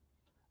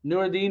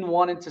 Nuruddin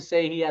wanted to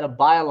say he had a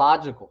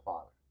biological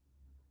father.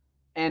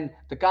 And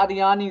the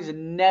Qadianis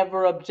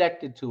never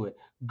objected to it.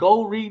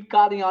 Go read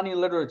Qadiani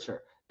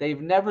literature. They've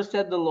never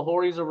said the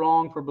Lahoris are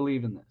wrong for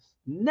believing this.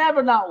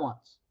 Never, not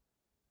once.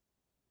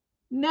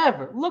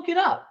 Never. Look it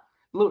up.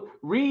 Look,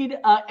 read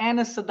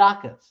Anas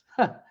Sadakas.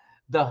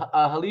 The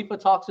Khalifa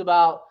talks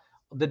about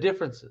the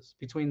differences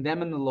between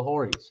them and the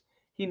Lahoris.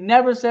 He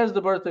never says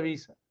the birth of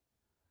Isa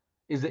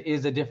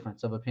is a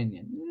difference of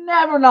opinion.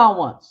 Never, not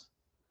once.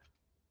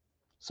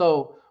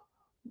 So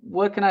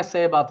what can I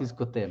say about these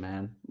kutte,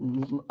 man?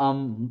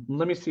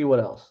 Let me see what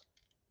else.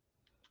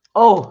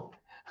 Oh,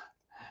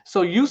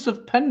 so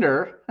Yusuf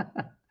Pender,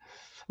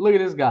 look at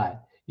this guy.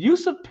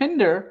 Yusuf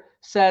Pender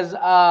says,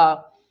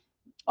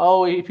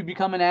 oh, if you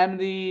become an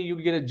Ahmadi,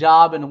 you get a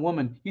job and a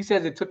woman. He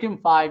says it took him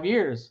 5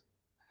 years.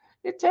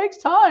 It takes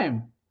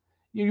time.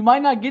 You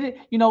might not get it.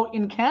 You know,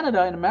 in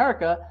Canada, in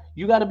America,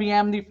 you got to be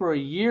Ahmadi for a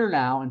year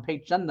now and pay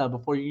chanda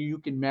before you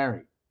can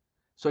marry.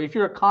 So if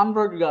you're a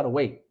convert, you got to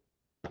wait.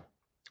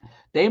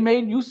 They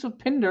made Yusuf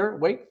Pender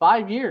wait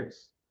 5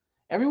 years.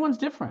 Everyone's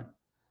different.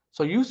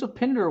 So Yusuf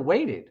Pender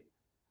waited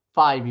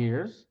 5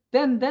 years.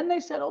 Then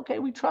they said, okay,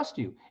 we trust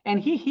you. And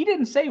he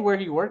didn't say where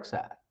he works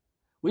at.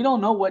 We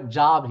don't know what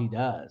job he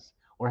does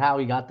or how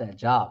he got that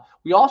job.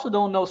 We also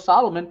don't know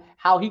Solomon,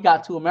 how he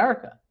got to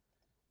America.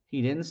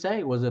 He didn't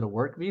say, was it a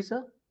work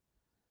visa?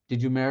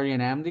 Did you marry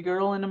an Ahmadi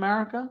girl in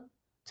America?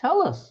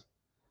 Tell us.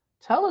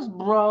 Tell us,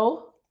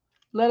 bro.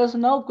 Let us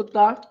know,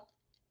 Qudrat.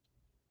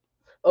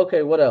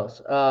 Okay, what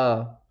else?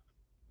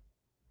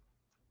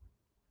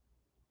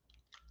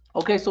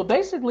 Okay, so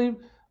basically,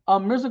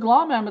 Mirza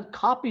Ghulam Ahmad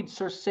copied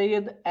Sir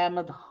Syed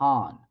Ahmad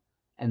Khan,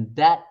 and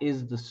that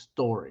is the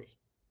story.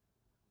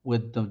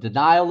 With the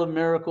denial of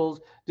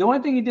miracles, the only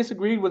thing he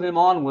disagreed with him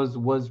on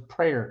was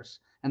prayers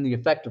and the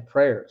effect of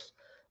prayers.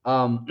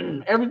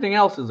 Everything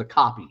else is a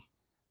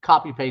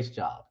copy-paste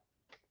job,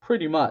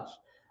 pretty much.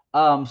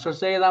 Sir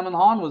Syed Ahmad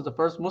Khan was the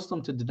first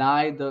Muslim to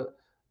deny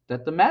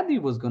that the Mahdi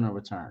was going to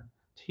return.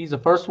 He's the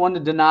first one to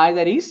deny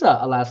that Isa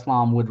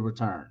al-Islam would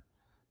return.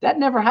 That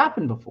never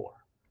happened before.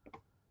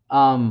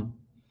 So,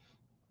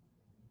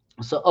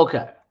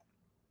 okay.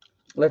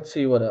 Let's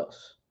see what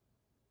else.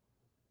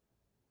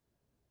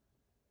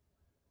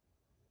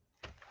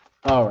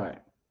 All right.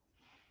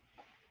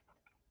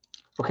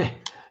 Okay.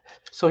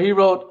 So he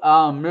wrote,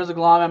 Mirza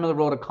Ghulam Ahmad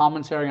wrote a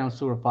commentary on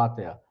Surah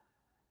Fatiha.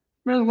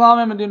 Mirza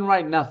Ghulam Ahmad didn't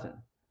write nothing.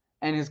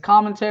 and his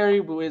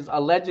commentary, his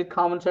alleged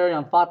commentary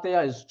on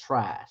Fatiha is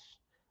trash.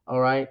 All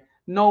right?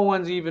 No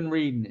one's even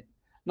reading it.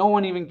 No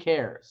one even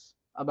cares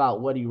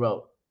about what he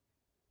wrote.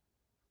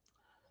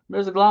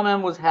 Mirza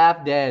Ghulam was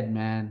half dead,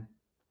 man.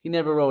 He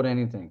never wrote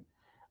anything.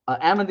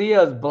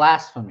 Ahmadiyya is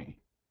blasphemy.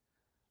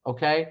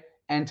 Okay?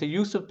 And to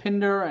Yusuf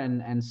Pinder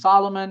and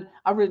Solomon,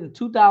 I've written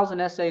 2,000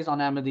 essays on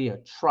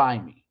Ahmadiyya. Try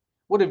me.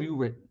 What have you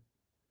written?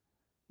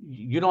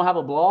 You don't have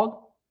a blog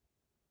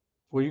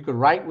where you could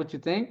write what you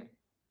think?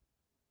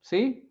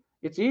 See?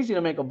 It's easy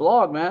to make a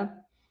blog, man.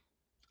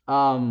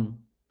 And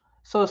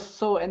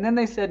then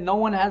they said no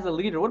one has a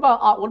leader. What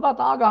about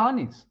the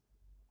Agahanis?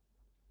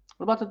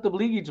 What about the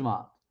Tablighi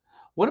Jamaat?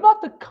 What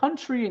about the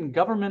country and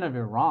government of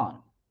Iran?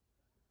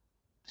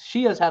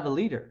 Shias have a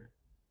leader.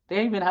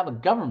 They even have a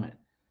government.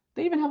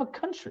 They even have a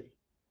country.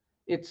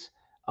 It's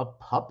a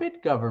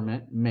puppet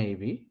government,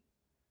 maybe.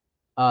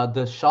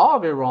 The Shah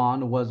of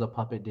Iran was a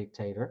puppet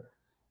dictator,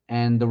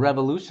 and the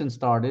revolution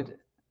started,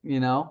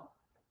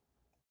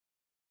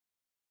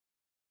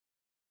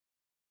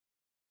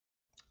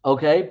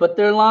 Okay, but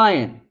they're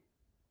lying.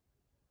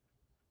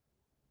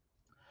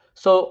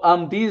 So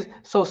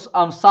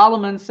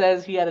Solomon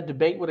says he had a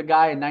debate with a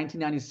guy in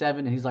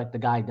 1997, and he's like, the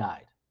guy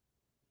died.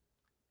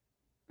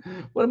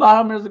 What about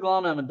how Mirza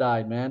Ghulam Ahmad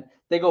died, man?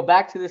 They go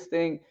back to this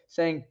thing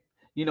saying,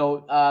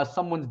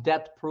 someone's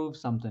death proves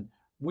something.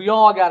 We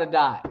all got to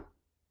die.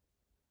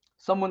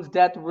 Someone's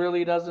death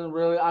really doesn't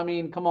really, I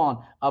mean, come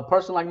on. A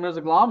person like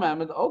Mirza Ghulam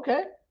Ahmad,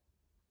 okay,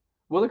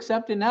 we'll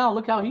accept it now.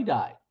 Look how he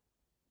died.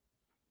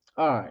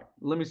 All right,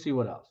 let me see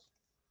what else.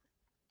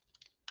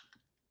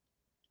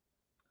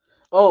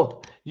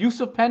 Oh,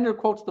 Yusuf Pender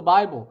quotes the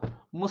Bible.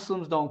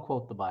 Muslims don't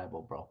quote the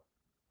Bible, bro.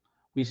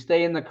 We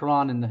stay in the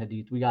Quran and the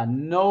Hadith. We got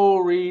no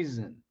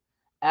reason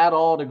at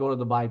all to go to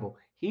the Bible.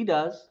 He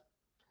does.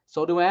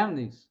 So do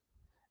Ahmadis.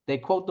 They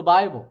quote the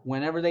Bible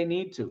whenever they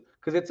need to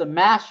because it's a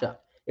mashup.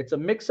 It's a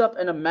mix-up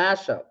and a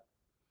mashup.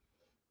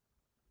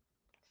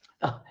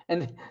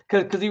 And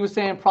because he was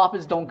saying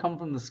prophets don't come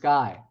from the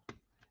sky.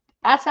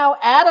 That's how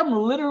Adam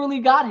literally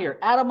got here.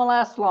 Adam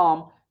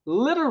alayhi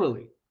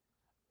literally.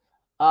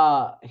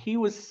 He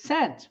was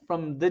sent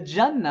from the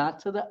Jannah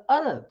to the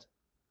Ard.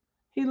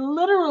 He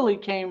literally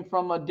came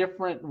from a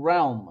different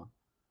realm,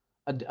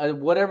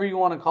 whatever you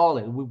want to call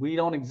it. We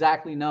don't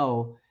exactly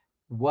know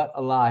what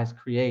Allah has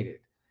created.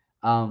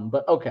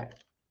 But okay,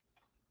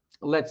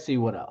 let's see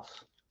what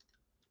else.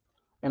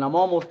 And I'm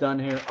almost done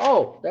here.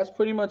 Oh, that's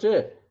pretty much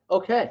it.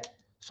 Okay,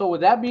 so with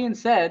that being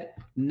said,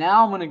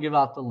 now I'm going to give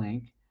out the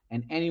link,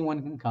 and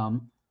anyone can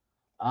come.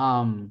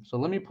 So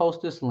let me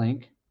post this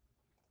link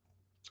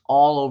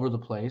all over the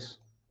place.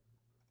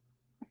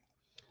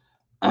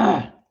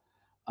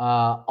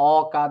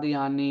 All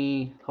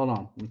Qadiani, hold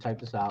on, let me type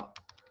this out.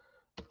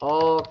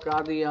 All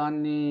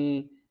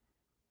Qadiani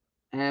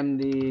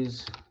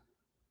Ahmadis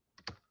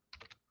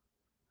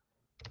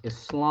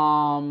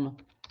Islam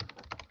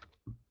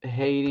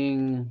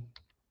hating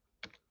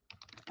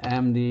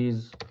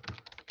Ahmadis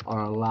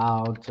are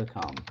allowed to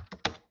come.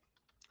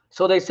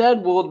 So they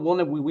said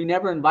we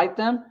never invite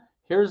them.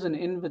 Here's an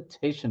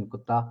invitation,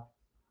 Kutta.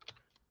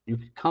 You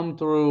can come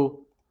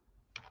through.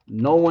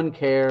 No one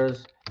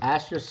cares.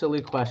 Ask your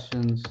silly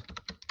questions.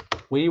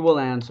 We will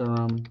answer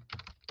them.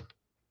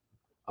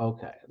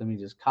 Okay, let me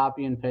just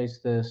copy and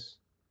paste this.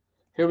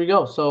 Here we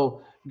go.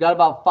 So we got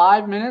about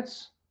 5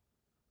 minutes.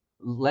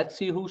 Let's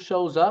see who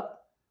shows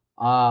up.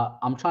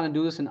 I'm trying to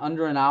do this in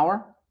under an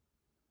hour.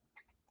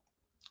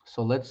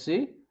 So let's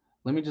see.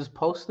 Let me just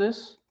post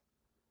this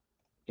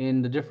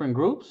in the different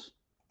groups.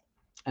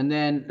 And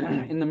then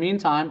in the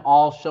meantime,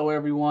 I'll show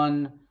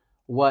everyone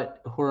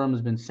what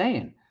Hurram's been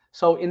saying.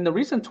 So in the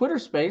recent Twitter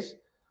space,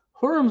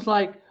 Hurram's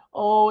like,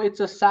 oh, it's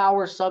a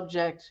sour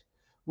subject.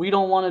 We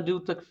don't want to do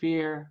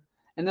takfir.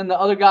 And then the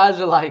other guys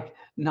are like,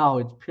 no,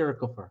 it's pure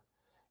kufr.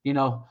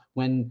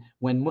 When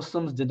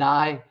Muslims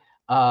deny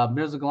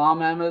Mirza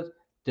Ghulam Ahmad,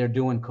 they're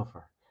doing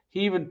kufr.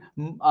 He even,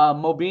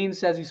 Mobeen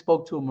says he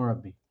spoke to a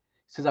Murabbi. He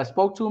says, I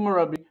spoke to a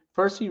Murabbi.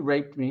 First he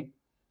raped me.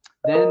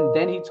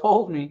 Then he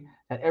told me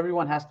that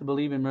everyone has to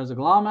believe in Mirza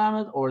Ghulam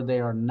Ahmad or they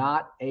are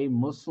not a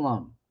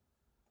Muslim.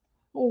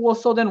 Well,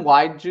 so then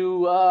why did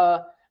you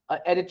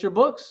edit your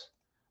books?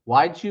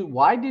 Why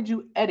did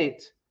you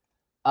edit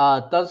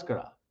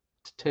Tazkara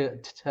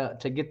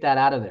to get that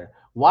out of there?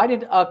 Why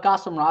did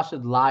Qasim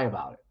Rashid lie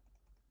about it?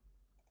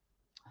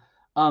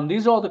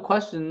 These are all the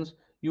questions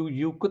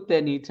you could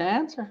then need to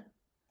answer.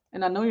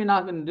 And I know you're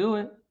not going to do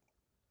it,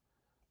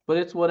 but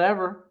it's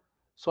whatever.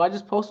 So I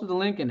just posted the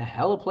link in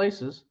hella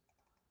places.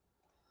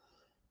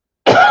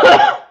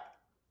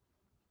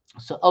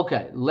 So,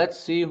 okay, let's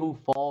see who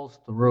falls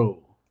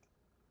through.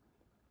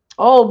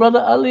 Oh, Brother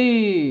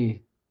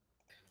Ali.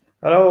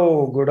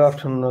 Hello, good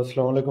afternoon.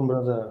 Assalamu alaikum,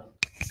 brother.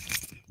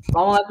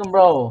 Assalamu alaikum,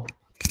 bro.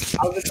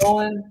 How's it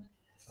going?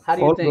 How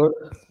do you think? Good.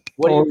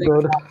 What do All you think?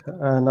 good.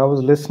 And I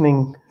was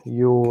listening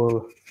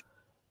your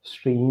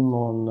stream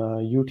on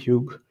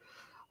YouTube.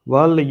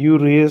 Well, you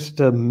raised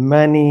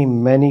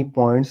many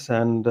points,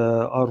 and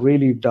I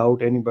really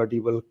doubt anybody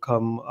will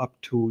come up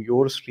to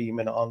your stream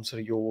and answer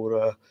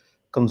your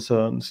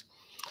concerns.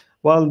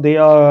 Well, they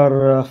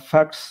are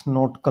facts,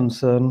 not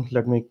concern.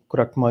 Let me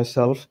correct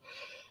myself.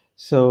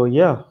 So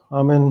yeah,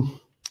 I mean,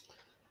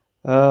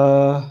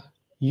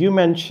 you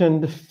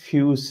mentioned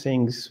few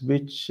things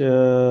which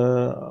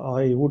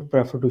I would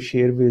prefer to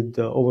share with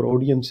our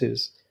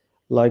audiences.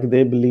 Like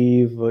they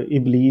believe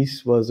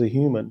Iblis was a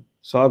human.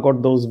 So I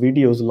got those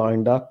videos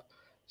lined up.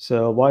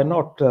 So why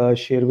not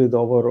share with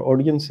our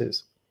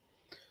audiences?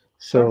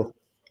 So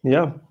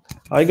yeah,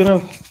 I'm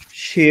gonna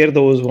share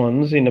those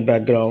ones in the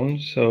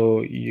background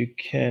so you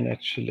can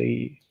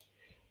actually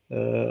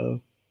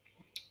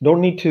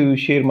don't need to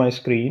share my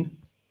screen.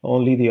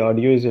 Only the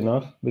audio is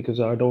enough because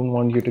I don't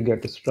want you to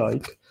get a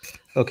strike.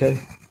 Okay,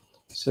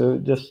 so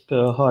just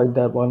hide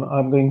that one.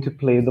 I'm going to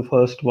play the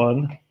first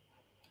one.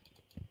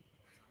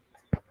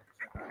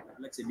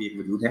 अलग से भी एक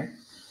वजूद है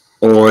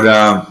और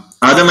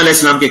आदम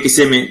अलैहिस्सलाम के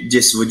किस्से में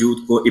जिस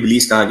वजूद को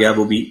इब्लीस कहा गया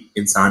वो भी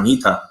इंसान ही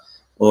था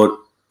और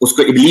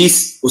उसको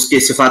इब्लीस उसके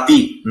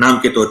सिफाती नाम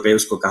के तौर पे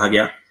उसको कहा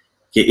गया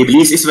कि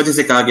इब्लीस इस वजह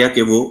से कहा गया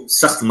कि वो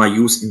सख्त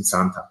मायूस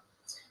इंसान था।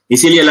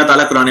 इसीलिए अल्लाह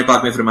ताला कुरान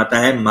पाक में फरमाता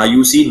है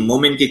मायूसी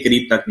मोमिन के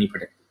करीब तक नहीं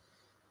फटकती,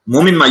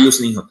 मोमिन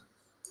मायूस नहीं होता।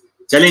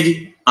 चलें जी,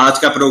 आज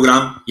का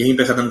प्रोग्राम यहीं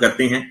पे खत्म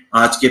करते हैं।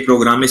 आज के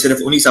प्रोग्राम में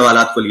सिर्फ उन्हीं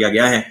सवालात को लिया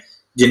गया है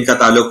जिनका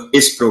ताल्लुक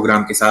इस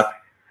प्रोग्राम के साथ।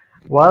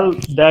 Well,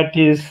 that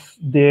is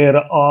their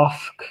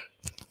ask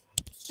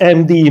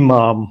MD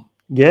Imam,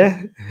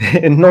 yeah,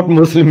 not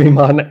Muslim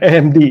Imam,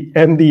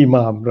 MD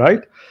Imam,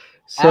 right?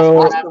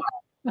 So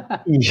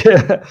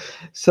yeah,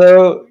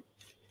 so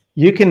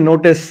you can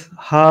notice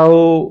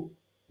how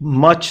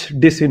much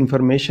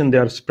disinformation they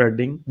are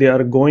spreading. They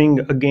are going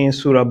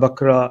against Surah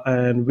Baqarah,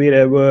 and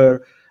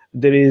wherever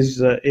there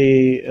is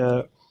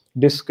a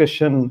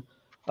discussion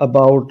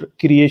about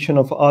creation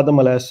of Adam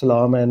alayhi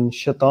salam and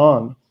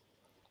Shaitan,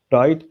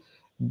 right?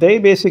 They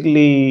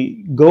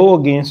basically go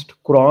against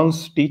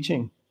Quran's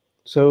teaching.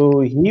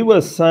 So he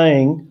was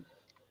saying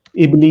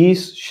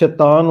Iblis,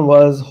 Shaitan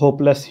was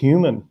hopeless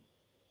human,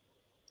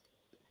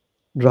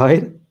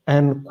 right?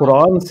 And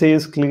Quran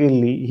says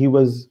clearly he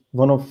was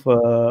one of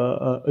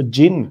a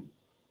jinn,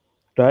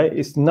 right?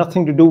 It's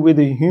nothing to do with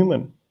a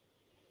human.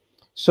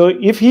 So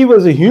if he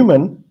was a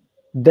human,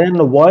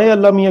 then why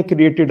Allah Mia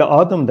created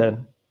Adam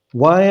then?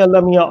 Why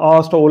Allah Mia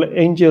asked all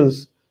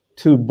angels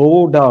to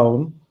bow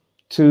down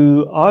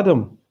to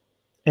Adam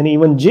and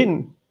even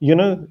jinn,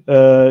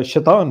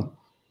 Shaitan?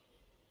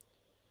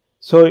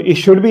 So it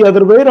should be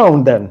other way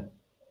around then.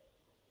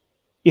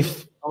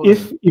 If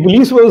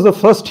Iblis was the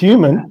first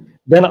human,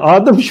 then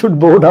Adam should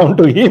bow down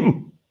to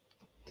him.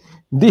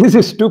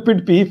 These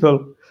stupid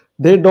people,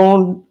 they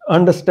don't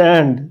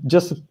understand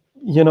just,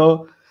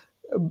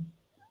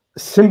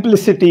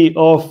 simplicity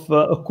of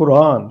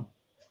Quran,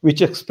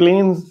 which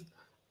explains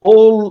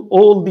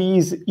all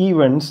these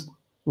events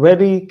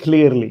very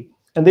clearly.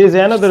 And there's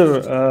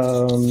another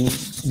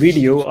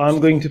video I'm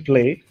going to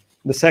play,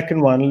 the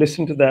second one.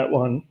 Listen to that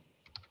one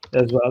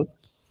as well.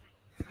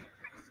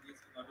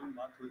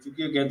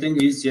 कहते हैं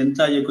कि इस जिन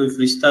था, ये कोई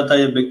फरिश्ता था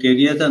या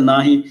bacteria था? ना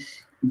ही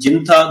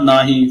जिन था,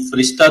 ना ही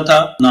फरिश्ता था,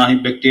 ना ही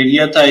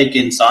बैक्टीरिया था, एक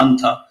इंसान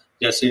था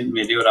जैसे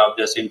मेरे और आप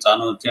जैसे इंसान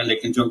होते हैं।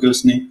 लेकिन चूंकि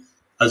उसने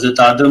हजरत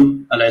आदम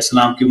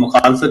अलैहिस्सलाम की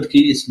मुखालफत की,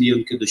 इसलिए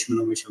उनके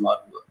दुश्मनों में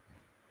शुमार हुआ।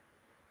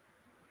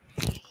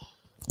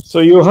 So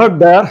you heard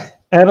that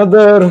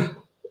another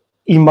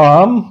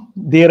Imam,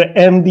 their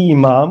MD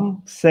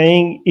Imam,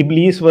 saying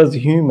Iblis was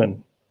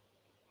human.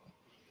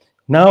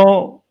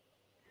 Now,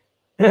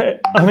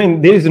 I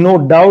mean, there is no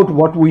doubt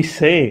what we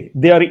say.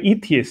 They are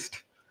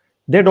atheists.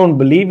 They don't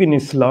believe in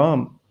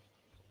Islam.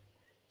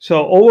 So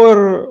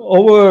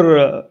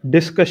our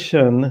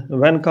discussion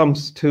when it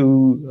comes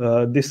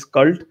to this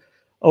cult,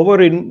 our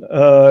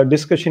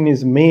discussion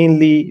is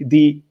mainly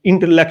the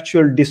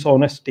intellectual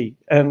dishonesty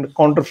and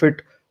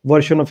counterfeit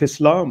version of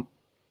Islam.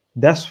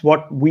 That's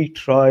what we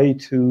try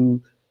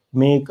to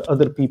make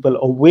other people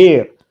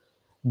aware.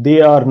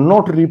 They are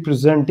not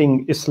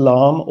representing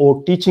Islam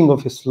or teaching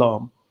of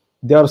Islam.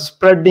 They are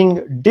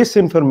spreading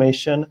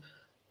disinformation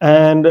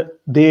and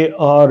they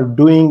are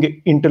doing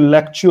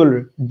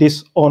intellectual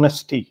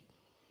dishonesty.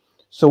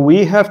 So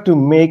we have to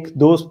make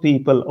those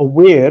people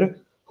aware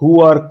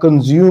who are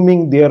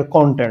consuming their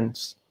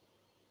contents,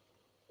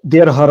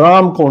 their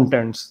haram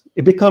contents.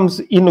 It becomes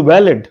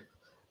invalid.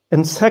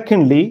 And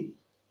secondly,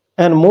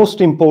 and most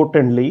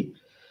importantly,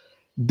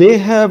 they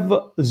have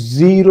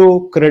zero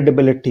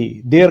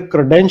credibility. Their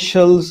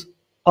credentials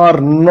are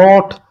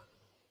not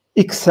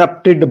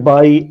accepted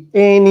by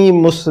any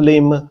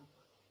Muslim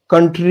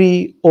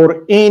country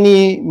or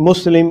any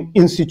Muslim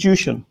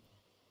institution.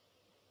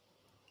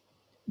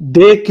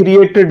 They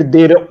created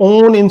their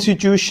own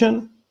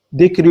institution.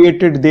 They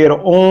created their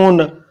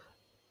own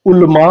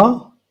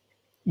ulama,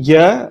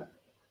 yeah,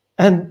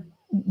 and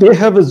they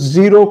have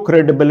zero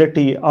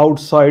credibility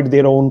outside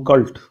their own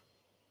cult.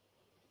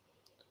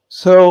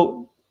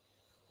 So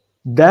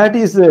that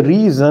is the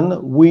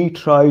reason we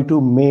try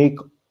to make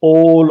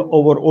all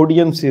our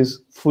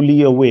audiences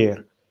fully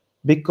aware,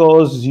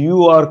 because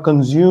you are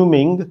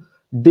consuming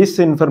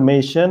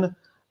disinformation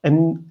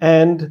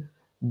and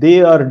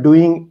they are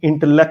doing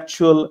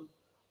intellectual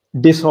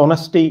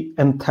dishonesty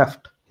and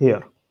theft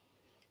here.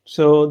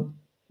 So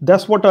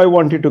that's what I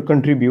wanted to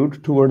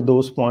contribute toward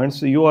those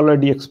points. You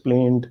already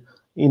explained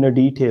in a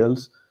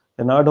details,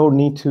 and I don't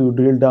need to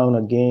drill down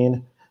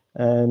again.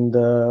 And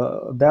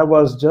that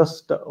was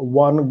just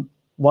one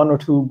or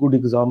two good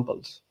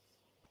examples.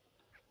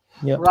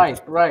 Yeah.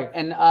 Right.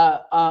 And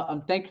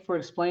thank you for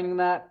explaining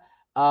that.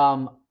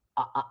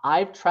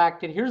 I've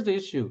tracked it. Here's the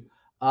issue.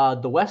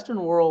 The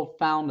Western world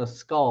found a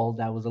skull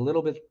that was a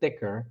little bit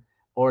thicker,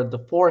 or the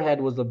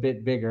forehead was a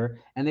bit bigger,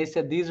 and they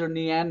said these are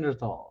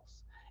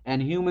Neanderthals,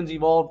 and humans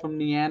evolved from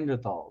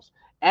Neanderthals.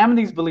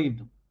 Ahmadis believed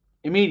them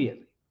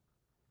immediately.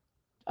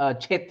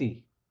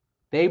 Cheti,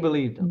 they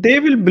believed them. They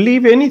will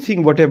believe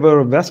anything,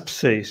 whatever West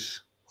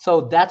says.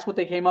 So that's what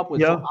they came up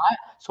with. Yeah.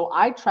 So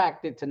I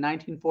tracked it to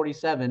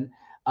 1947.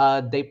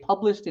 They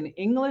published an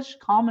English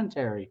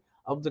commentary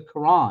of the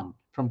Quran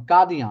from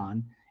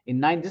Qadian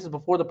this is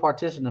before the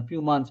partition, a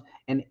few months,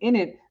 and in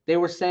it they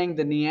were saying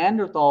the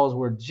Neanderthals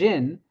were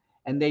jinn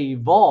and they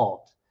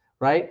evolved,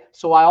 right?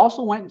 So I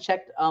also went and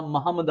checked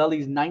Muhammad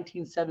Ali's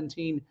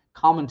 1917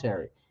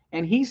 commentary,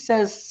 and he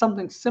says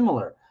something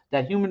similar,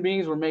 that human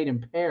beings were made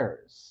in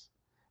pairs.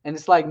 And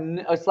it's like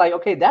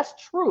okay, that's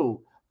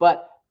true,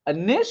 but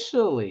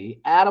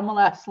initially Adam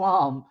alayhis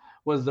salam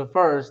was the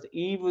first,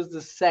 Eve was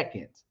the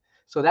second.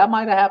 So that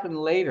might have happened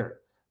later.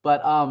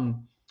 But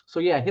so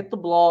yeah, hit the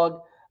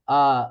blog,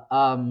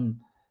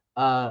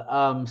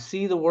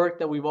 see the work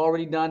that we've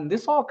already done.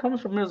 This all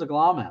comes from Mirza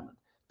Ghulam Ahmad.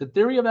 The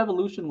theory of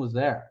evolution was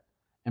there,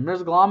 and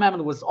Mirza Ghulam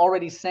Ahmad was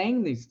already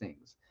saying these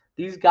things.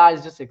 These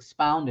guys just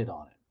expounded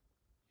on it.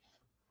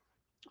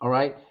 All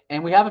right,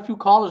 and we have a few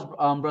callers,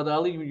 Brother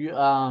Ali. You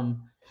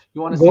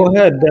want to go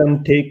ahead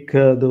and take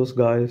those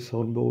guys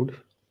on board.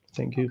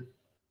 Thank you.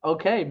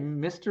 Okay,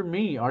 Mr.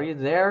 Me, are you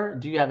there?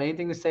 Do you have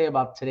anything to say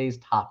about today's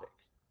topic?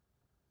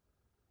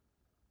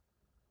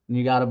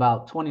 You got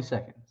about 20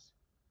 seconds.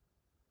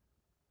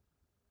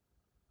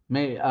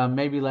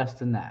 Maybe less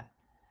than that.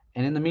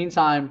 And in the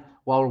meantime,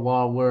 while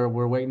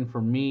we're waiting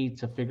for me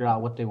to figure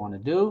out what they want to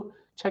do,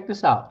 check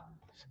this out.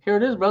 Here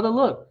it is, brother.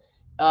 Look,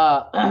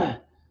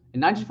 in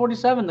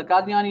 1947, the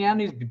Qadiani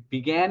Ahmadis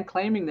began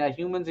claiming that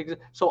humans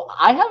exist. So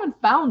I haven't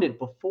found it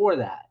before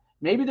that.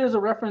 Maybe there's a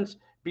reference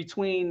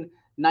between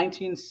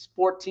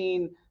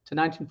 1914 to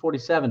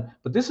 1947,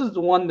 but this is the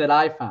one that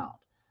I found.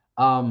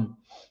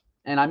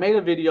 And I made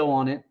a video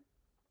on it.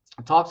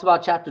 It talks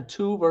about chapter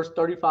 2, verse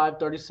 35,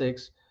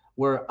 36,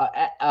 where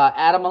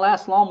Adam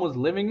alayhis salam was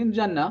living in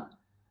Jannah,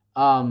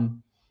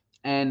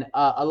 and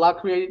Allah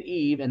created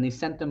Eve, and they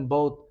sent them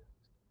both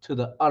to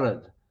the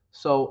Ard.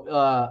 So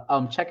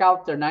check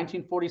out their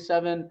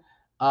 1947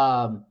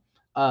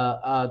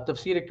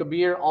 Tafsir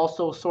Kabir.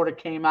 Also sort of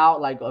came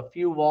out like a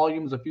few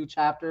volumes, a few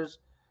chapters,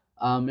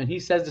 and he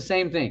says the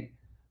same thing.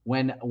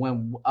 When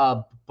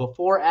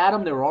before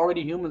Adam, there were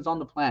already humans on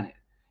the planet,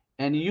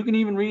 and you can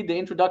even read the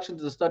introduction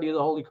to the study of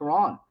the Holy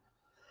Quran,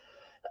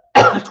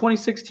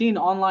 2016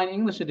 online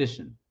English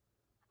edition.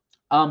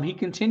 He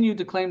continued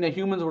to claim that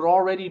humans were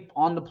already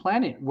on the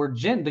planet, were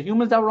jinn. The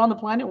humans that were on the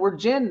planet were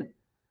jinn,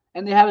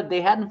 and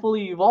they hadn't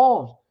fully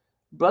evolved.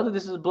 Brother,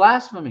 this is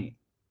blasphemy.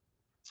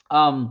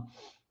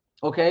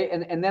 Okay,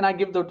 and then I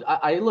give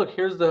I look,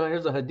 here's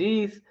the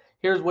hadith.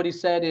 Here's what he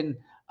said in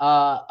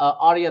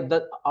Arya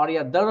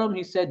Dharam.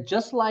 He said,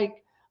 just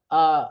like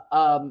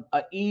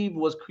Eve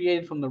was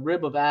created from the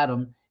rib of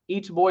Adam,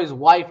 each boy's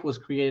wife was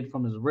created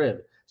from his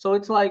rib. So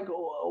it's like,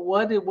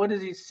 what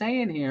is he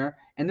saying here?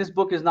 And this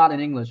book is not in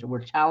English. We're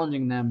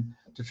challenging them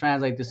to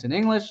translate this in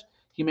English.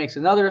 He makes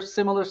another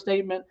similar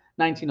statement,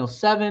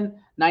 1907,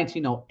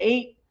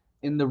 1908.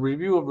 In the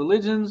Review of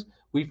Religions,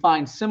 we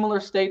find similar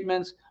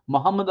statements.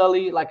 Muhammad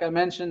Ali, like I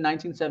mentioned,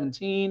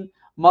 1917.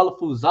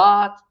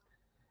 Malfuzat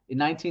in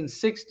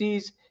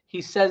 1960s.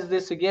 He says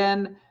this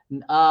again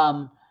in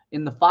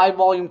the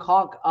 5-volume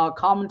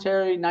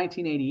commentary,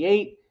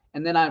 1988.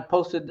 And then I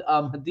posted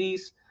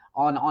hadiths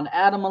on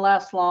Adam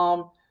alayhis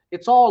salam.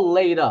 It's all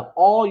laid up.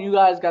 All you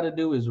guys got to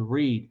do is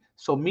read.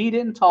 So me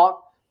didn't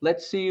talk.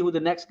 Let's see who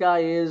the next guy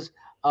is.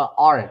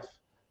 Arif.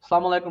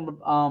 Assalamu alaikum,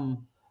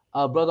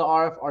 brother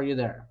Arif. Are you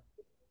there?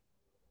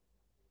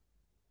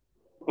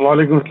 Wa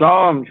alaikum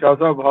salam. Shah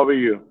Sahab, how are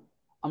you?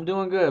 I'm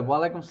doing good. Wa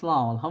alaikum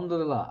salam.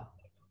 Alhamdulillah.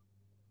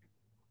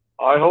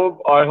 I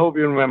hope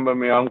you remember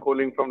me. I'm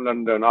calling from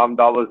London. I'm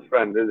Dawa's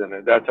friend, isn't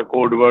it? That's a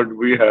code word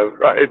we have,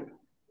 right?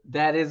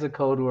 That is a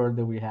code word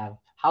that we have.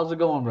 How's it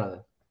going,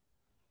 brother?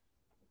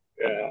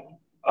 Yeah.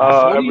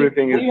 So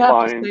everything is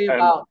fine.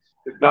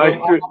 It's nice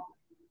to.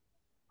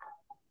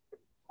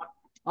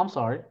 I'm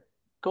sorry.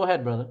 Go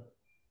ahead, brother.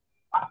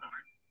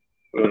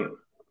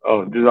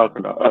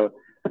 Jazakallah.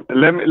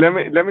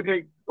 Let me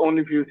take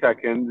only a few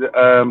seconds.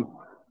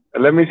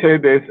 Let me say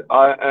this.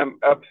 I am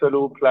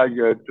absolute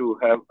pleasure to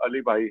have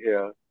Ali Bhai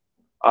here.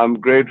 I'm a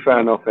great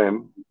fan of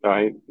him,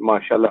 right?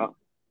 MashaAllah.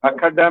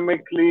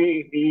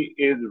 Academically, he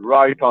is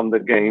right on the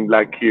game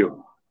like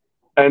you.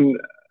 And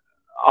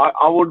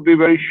I would be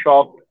very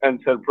shocked and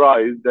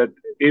surprised that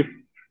if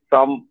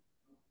some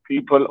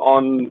people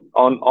on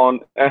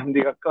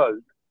Ahmadiyya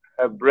cult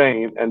have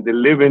brain and they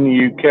live in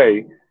UK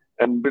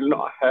and will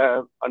not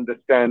have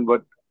understand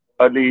what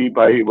Ali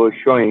Bhai was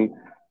showing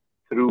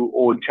through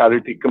all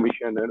charity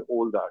commission and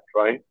all that,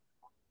 right?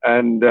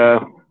 And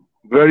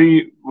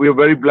we are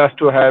very blessed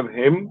to have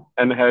him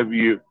and have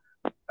you.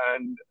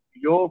 And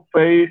your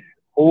face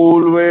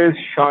always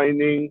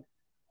shining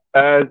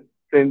as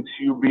since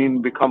you've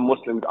been become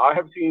Muslims. I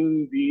have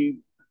seen these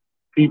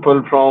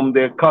people from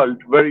their cult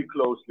very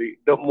closely.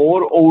 The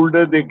more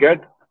older they get,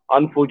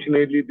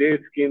 unfortunately, their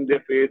skin,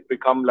 their face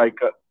become like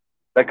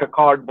a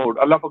cardboard.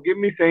 Allah forgive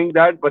me saying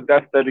that, but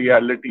that's the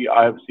reality.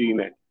 I have seen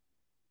it.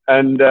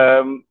 And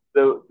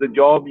the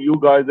job you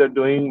guys are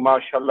doing,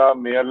 mashallah,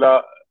 may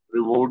Allah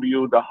reward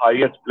you the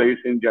highest place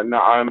in Jannah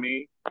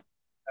Army.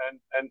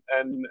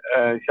 And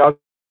Shah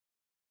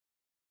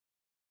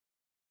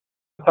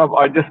Sahab,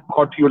 I just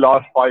caught you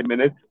last 5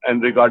 minutes,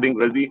 and regarding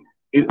Razi,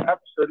 he's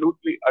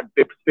absolutely a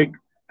dipstick,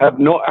 have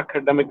no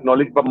academic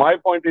knowledge. But my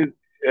point is,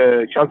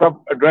 Shah Sahab,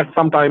 address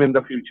sometime in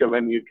the future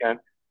when you can.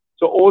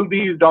 So all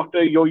these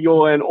Dr.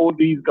 Yo-Yo and all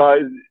these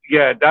guys,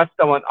 yeah, that's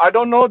the one. I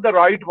don't know the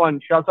right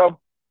one. Shah Sahab,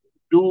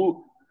 do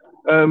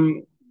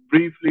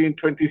briefly in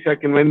 20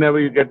 seconds, whenever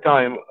you get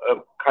time,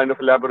 kind of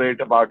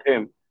elaborate about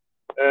him.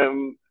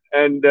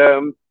 And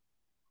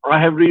I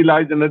have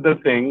realized another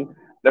thing,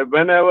 that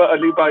whenever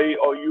Ali Bhai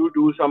or you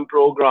do some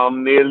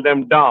program, nail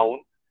them down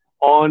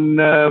on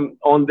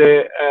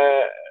their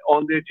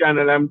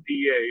channel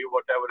MTA,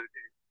 whatever it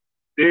is,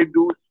 they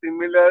do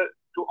similar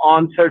to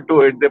answer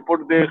to it. They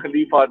put their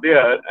Khalifa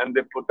there and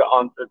they put the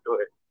answer to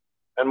it.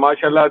 And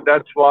mashallah,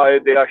 that's why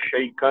they are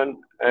shaken.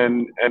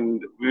 And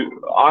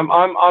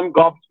I'm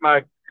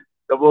gobsmacked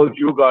the work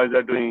you guys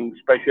are doing,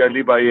 especially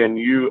Ali Bhai and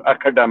you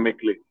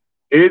academically.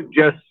 It's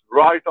just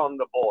right on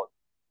the ball.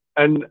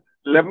 And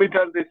let me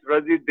tell this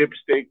Razi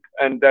dipstick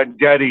and that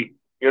Jerry,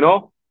 he's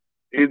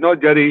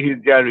not Jerry,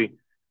 he's Jerry.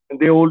 And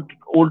they all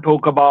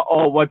talk about,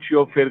 oh, what's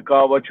your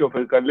firqa, what's your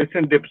firqa.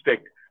 Listen, dipstick,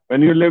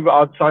 when you live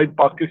outside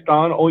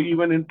Pakistan or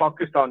even in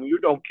Pakistan, you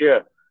don't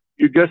care.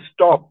 You just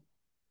stop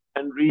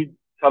and read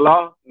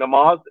Salah,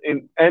 Namaz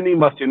in any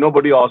masjid.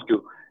 Nobody asks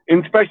you.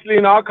 Especially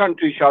in our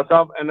country, Shah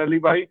Sahab and Ali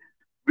Bhai,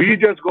 we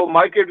just go,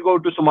 my kids go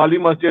to Somali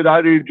masjid, I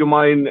read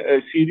Jummah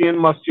in Syrian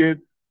masjid,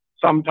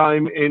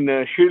 sometime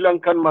in Sri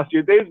Lankan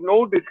masjid. There is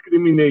no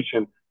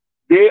discrimination.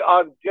 They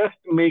are just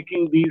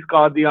making these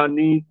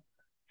Qadianis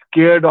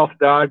scared of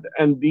that,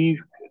 and these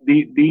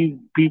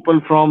people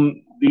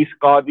from these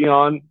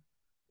Qadiani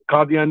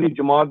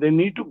Jamaat, they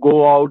need to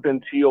go out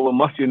and see our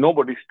masjid.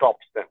 Nobody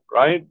stops them,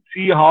 right?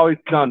 See how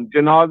it's done.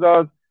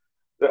 Janazas,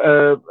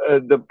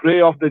 the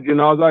prayer of the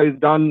janaza is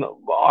done.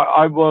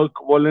 I work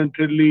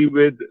voluntarily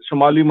with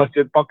Somali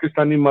masjid,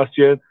 Pakistani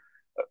masjid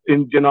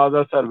in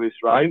janaza service,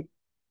 right?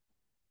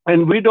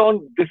 And we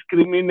don't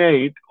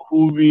discriminate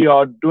who we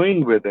are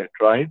doing with it,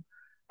 right?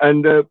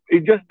 And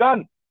it's just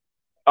done.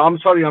 I'm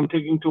sorry, I'm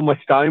taking too much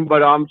time,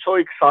 but I'm so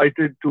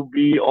excited to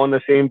be on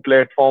the same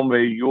platform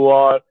where you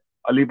are,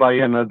 Ali Bhai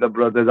and other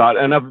brothers are,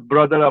 and a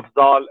brother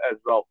Afzal as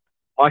well.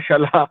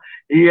 MashaAllah,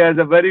 he has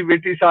a very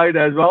witty side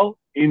as well.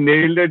 He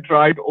nailed it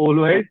right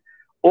always.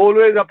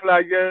 Always a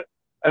pleasure.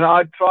 And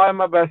I try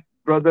my best,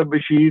 Brother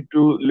Bashir,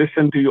 to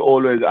listen to you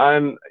always.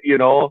 And,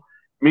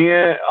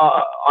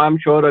 I'm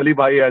sure Ali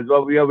Bhai as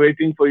well. We are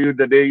waiting for you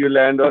the day you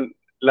land on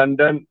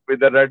London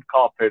with the red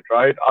carpet,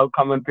 right? I'll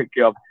come and pick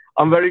you up.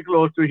 I'm very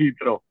close to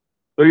Heathrow.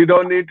 So you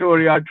don't need to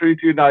worry. I'll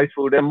treat you nice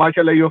food. And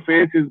mashallah, your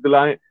face is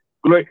glowing.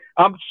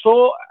 I'm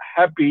so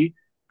happy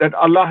that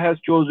Allah has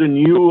chosen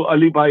you,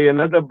 Ali Bhai, and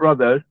other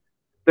brothers,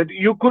 that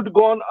you could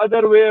go on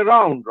other way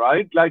around,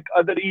 right? Like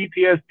other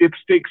ETS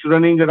dipsticks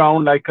running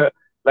around like a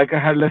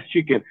headless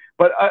chicken.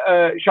 But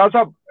Shah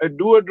Sahab,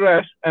 do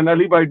address, and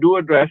Ali Bhai, do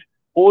address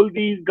all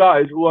these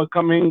guys who are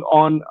coming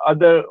on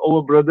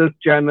our brothers'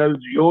 channels,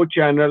 your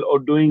channel, or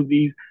doing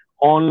these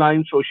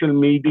online social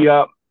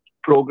media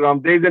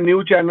programs. There's a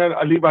new channel,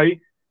 Ali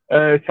Bhai,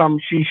 some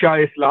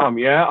Shisha Islam,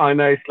 yeah,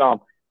 Aina Islam.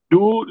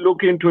 Do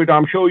look into it.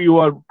 I'm sure you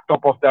are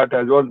top of that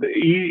as well.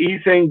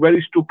 He's saying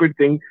very stupid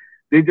thing.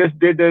 They just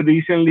did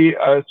recently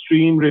a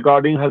stream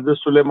regarding Hazrat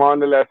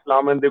Sulaiman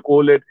al-Islam, and they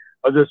call it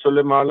Hazrat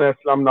Sulaiman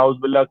al-Islam Nauz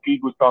Billah ki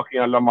gustaki,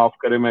 Allah maaf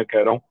kare, main keh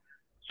raha hu.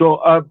 So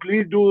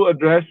please do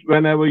address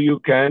whenever you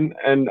can,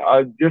 and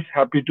I'm just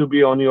happy to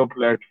be on your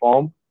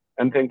platform.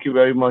 And thank you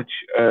very much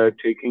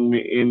taking me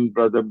in,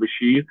 Brother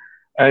Bashir.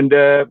 And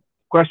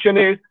question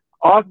is,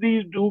 are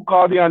these two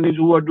Qadianis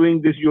who are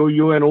doing this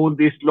yo-yo and all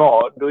this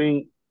law,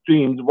 doing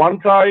streams, one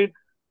side,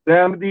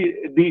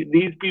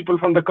 these people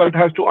from the cult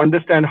has to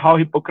understand how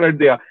hypocrite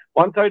they are.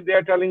 One side, they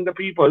are telling the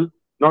people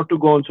not to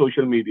go on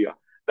social media.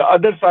 The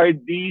other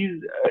side, these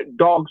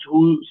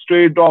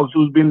stray dogs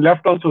who's been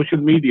left on social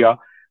media,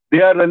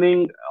 they are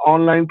running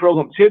online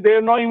programs. See,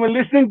 they're not even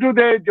listening to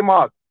their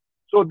Jamaat.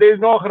 So there's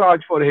no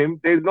kharaj for him.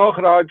 There's no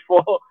kharaj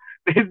for,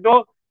 there's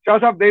no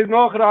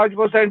kharaj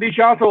for Sandy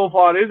Shah so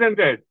far, isn't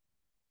it?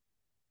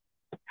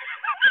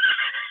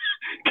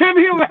 Can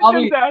you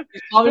imagine that?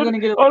 He's probably going to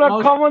get on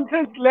a common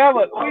sense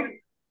level.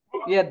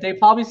 Yeah, they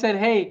probably said,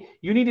 "Hey,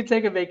 you need to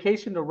take a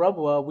vacation to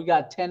Rabwa. We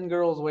got 10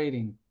 girls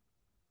waiting."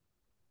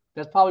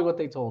 That's probably what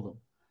they told him.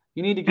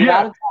 You need to get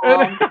out of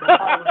town.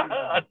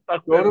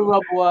 Go to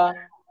Rabwa.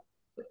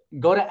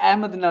 Go to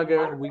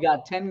Ahmadnagar. We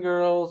got 10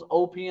 girls,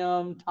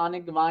 opium,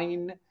 tonic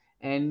wine,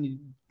 and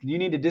you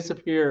need to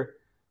disappear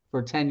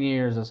for 10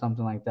 years or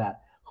something like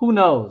that. Who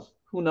knows?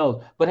 Who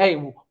knows? But hey,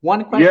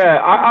 one question.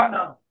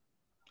 Yeah,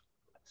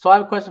 So I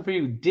have a question for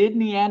you. Did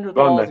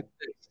Neanderthals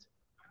exist?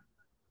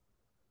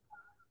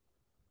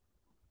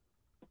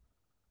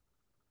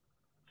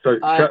 Sorry,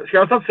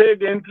 Shah, say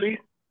again, please.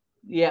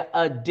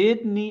 Yeah,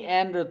 did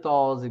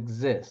Neanderthals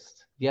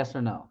exist? Yes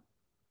or no?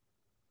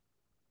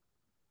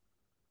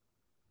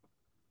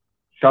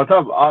 Shut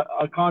up.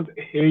 I can't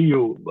hear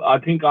you. I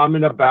think I'm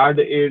in a bad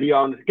area.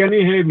 Can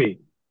you hear me?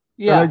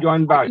 Yeah. Can I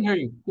join back? I can hear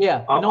you.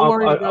 Yeah. No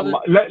worries, brother.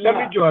 Let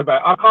me join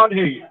back. I can't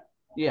hear you.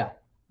 Yeah.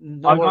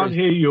 No I worries. can't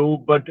hear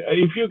you, but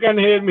if you can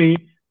hear me,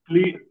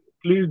 please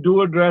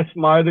do address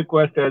my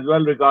request as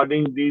well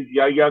regarding these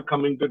Yahya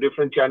coming to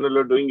different channel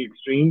or doing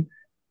extreme.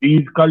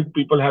 These cult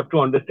people have to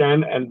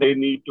understand, and they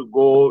need to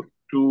go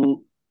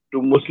to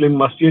Muslim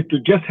masjid to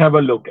just have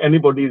a look.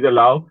 Anybody is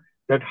allowed.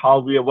 That how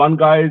we are. One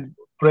guy is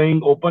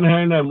praying open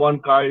hand and one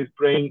guy is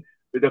praying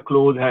with a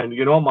closed hand.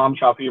 You know, Imam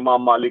Shafi,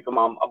 Imam Malik,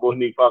 Imam Abu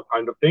Hanifa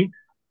kind of thing.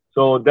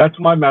 So that's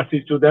my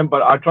message to them.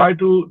 But I try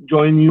to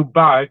join you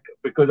back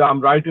because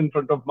I'm right in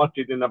front of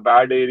masjid in a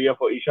bad area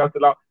for Isha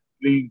Salah.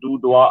 Please do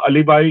dua.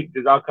 Ali Bhai,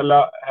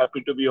 Jazakallah,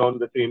 happy to be on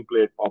the same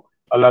platform.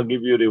 Allah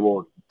give you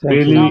reward.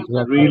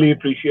 Really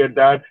appreciate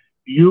that.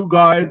 You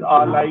guys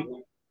are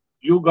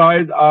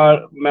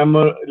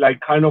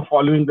kind of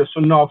following the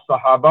Sunnah of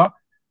Sahaba,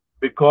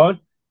 because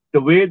the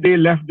way they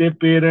left their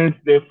parents,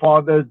 their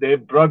fathers, their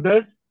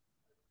brothers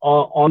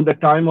on the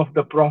time of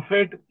the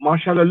Prophet,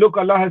 mashallah, look,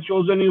 Allah has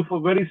chosen you for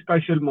very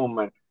special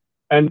moment.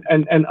 And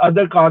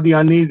other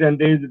Qadianis, and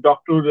there is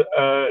Dr.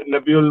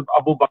 Nabiul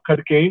Abu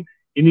Bakr came,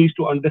 he needs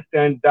to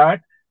understand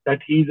that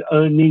he's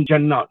earning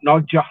Jannah,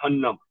 not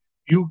Jahannam.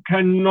 You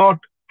cannot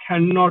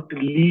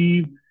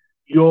leave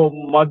your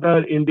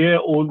mother in there.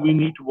 All we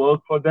need to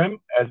work for them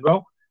as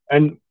well.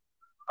 And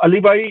Ali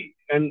Bhai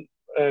and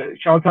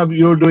Shah Sahab,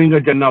 you're doing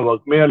a Jannah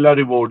work. May Allah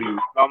reward you.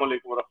 Assalamu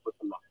alaikum wa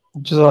rahmatullah.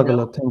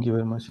 Jazakallah. Thank you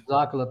very much.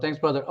 Jazakallah. Thanks,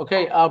 brother.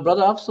 Okay,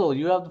 brother Afzal,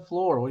 you have the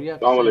floor. What do you have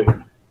to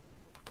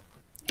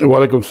say? Wa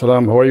alaikum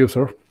salam. How are you,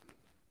 sir?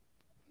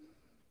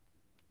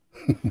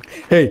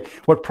 Hey,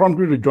 what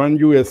prompted me to join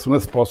you as soon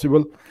as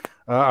possible?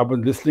 I've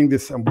been listening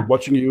this, I'm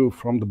watching you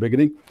from the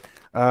beginning.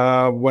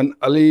 When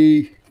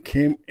Ali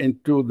came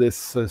into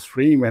this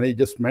stream and he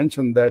just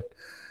mentioned that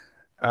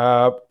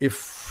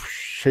if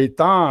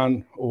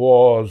Shaitan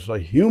was a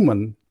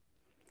human,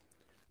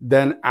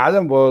 then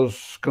Adam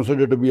was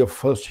considered to be a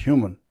first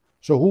human.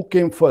 So who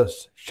came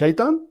first,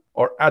 Shaitan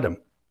or Adam?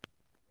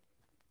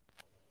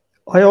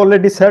 I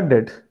already said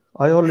it.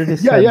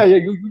 Yeah.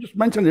 You just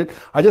mentioned it.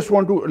 I just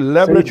want to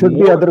elaborate. So it should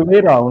be other way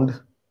around.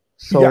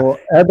 So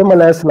Adam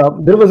alayhi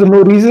salam, there was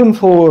no reason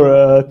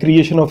for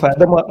creation of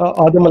Adam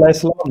alayhi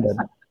salam then.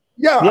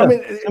 Yeah, I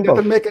mean, it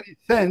doesn't make any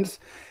sense.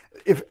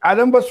 If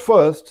Adam was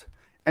first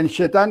and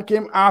Shaitan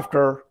came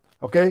after,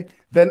 okay,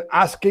 then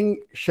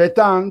asking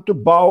Shaitan to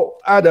bow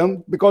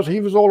Adam because he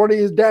was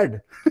already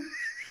dead.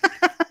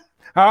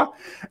 Huh?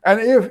 And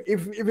if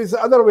it's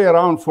the other way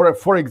around,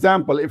 for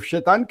example, if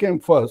Shaitan came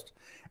first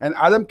and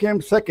Adam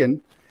came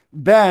second,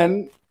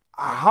 then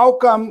how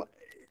come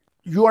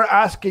you are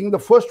asking the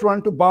first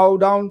one to bow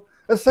down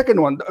a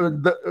second one?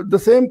 The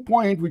same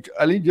point which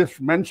Ali just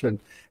mentioned.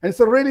 And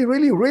it's a really,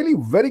 really, really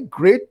very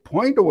great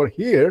point over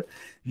here.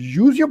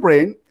 Use your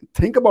brain,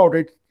 think about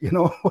it,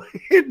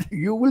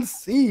 you will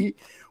see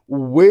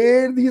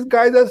where these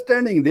guys are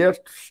standing. They are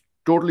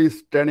totally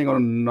standing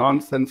on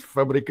nonsense,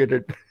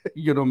 fabricated,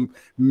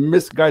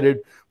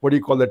 misguided,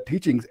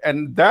 teachings.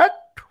 And that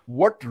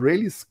what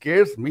really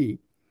scares me.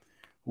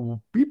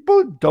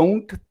 People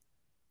don't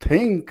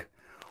think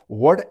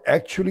what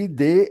actually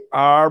they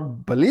are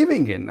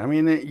believing in. I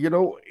mean,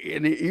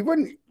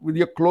 even with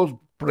your closed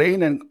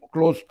brain and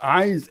closed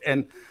eyes,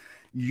 and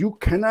you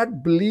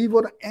cannot believe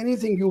on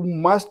anything. You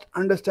must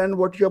understand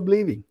what you're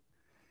believing.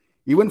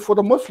 Even for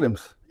the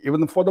Muslims,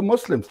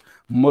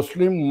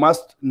 Muslim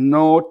must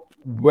know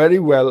very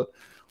well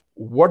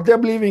what they're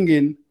believing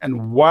in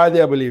and why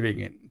they're believing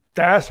in.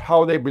 That's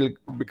how they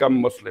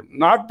become Muslim.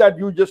 Not that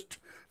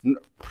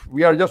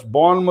we are just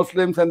born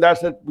Muslims and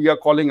that's it, we are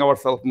calling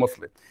ourselves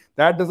Muslim.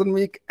 That doesn't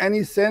make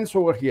any sense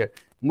over here.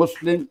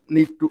 Muslims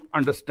need to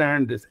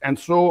understand this, and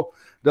so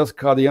does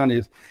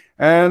Qadianis.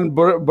 And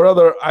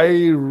brother,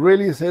 I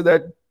really say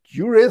that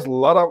you raise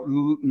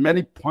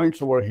many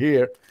points over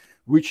here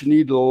which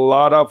need a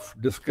lot of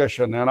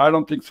discussion, and I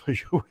don't think so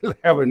you will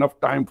have enough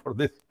time for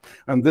this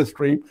on this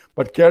stream.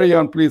 But carry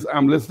on, please.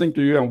 I'm listening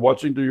to you, I'm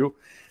watching to you.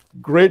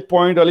 Great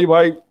point, Ali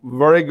Bhai.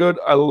 Very good.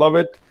 I love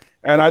it.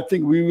 And I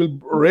think we will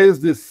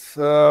raise this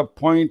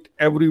point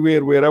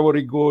everywhere, wherever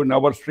we go, in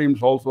our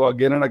streams also,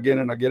 again and again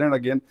and again and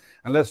again,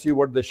 and let's see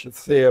what they should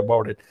say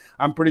about it.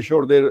 I'm pretty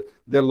sure their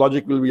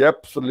logic will be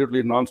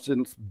absolutely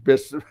nonsense,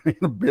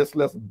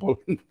 baseless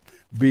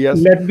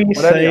BS.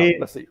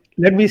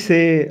 Let me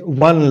say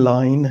one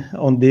line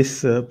on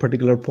this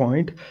particular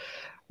point.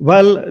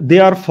 Well, they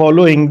are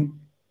following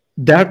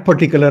that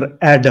particular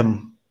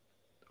Adam.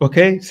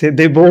 Okay, so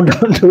they bow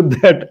down to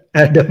that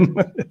Adam.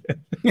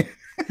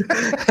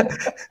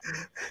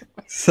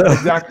 So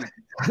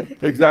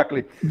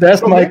exactly.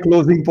 That's my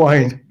closing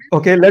point.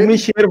 Okay, let me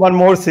share one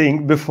more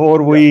thing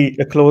before we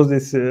close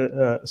this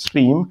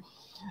stream,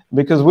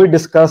 because we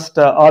discussed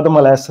Adam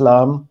alayhi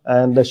salam,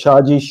 and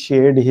Shaji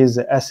shared his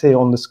essay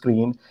on the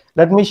screen.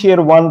 Let me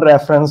share one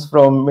reference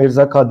from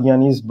Mirza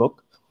Qadiani's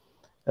book.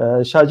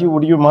 Shaji,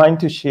 would you mind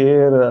to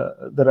share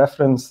the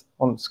reference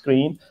on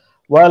screen?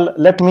 Well,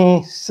 let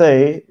me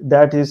say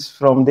that is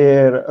from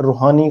their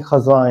Ruhani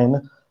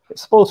Khazain.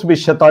 It's supposed to be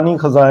Shaitani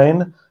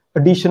Khazain,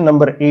 edition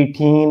number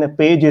 18,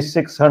 page is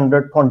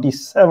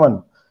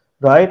 627,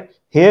 right?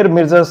 Here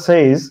Mirza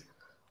says,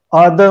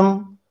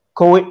 Adam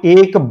को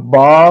एक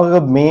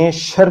बाग में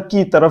sir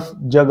की तरफ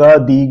जगह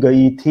दी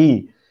गई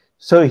थी.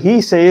 So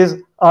he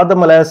says Adam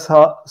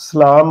alayhi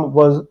salam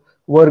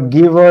were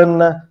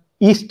given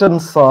eastern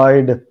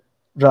side,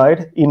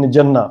 right, in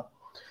Jannah.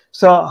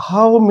 So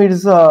how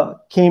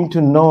Mirza came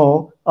to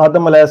know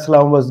Adam alayhi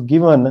salam was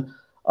given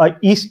a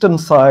eastern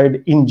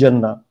side in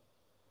Jannah?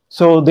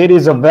 So there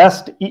is a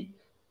west,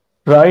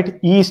 right,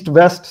 east,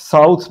 west,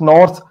 south,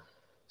 north.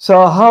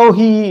 So how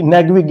he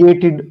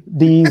navigated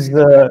these,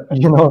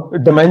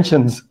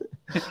 dimensions?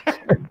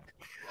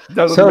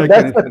 So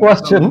that's the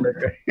question.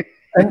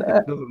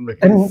 Doesn't make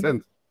any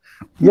sense.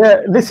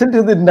 Yeah, listen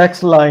to the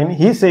next line.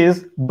 He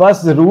says,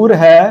 "Bas zarur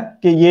hai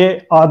कि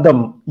ये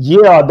Adam."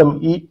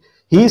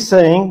 He's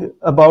saying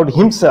about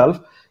himself,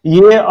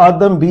 "ये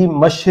Adam भी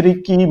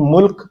मशरिकी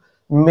मुल्क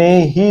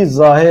में ही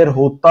जाहिर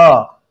होता,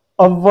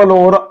 अव्वल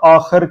और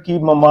आखिर की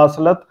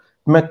ममासलत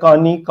में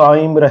कानी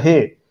कायम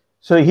रहे."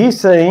 So he's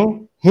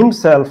saying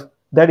himself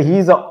that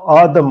he's an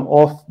Adam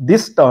of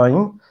this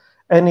time,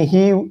 and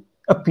he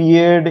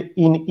appeared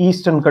in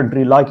Eastern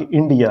country like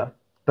India,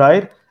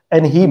 right?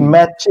 And he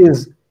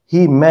matches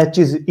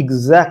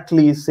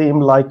exactly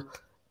same like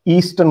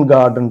Eastern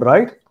Garden,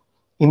 right?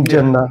 In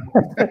Jannah.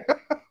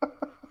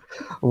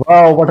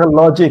 Wow, what a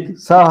logic.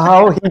 So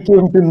how he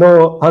came to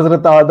know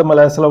Hazrat Adam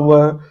alayhi salam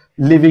were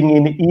living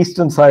in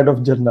eastern side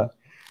of Jannah?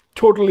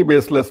 Totally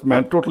baseless,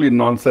 man. Totally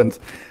nonsense.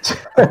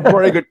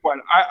 Very good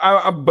point.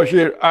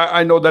 Bashir,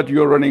 I know that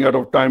you're running out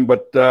of time,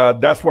 but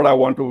that's what I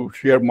want to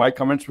share my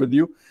comments with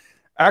you.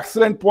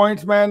 Excellent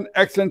points, man.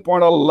 Excellent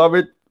point. I love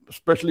it.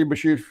 Especially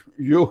Bashir,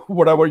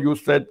 whatever you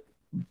said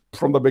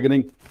from the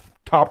beginning,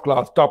 top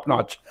class, top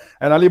notch.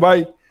 And Ali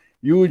Bhai,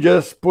 you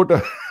just put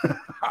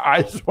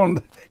ice on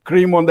the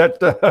cream on that.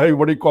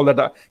 What do you call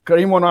that?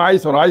 Cream on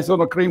ice or ice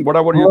on a cream,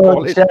 whatever you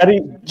call it.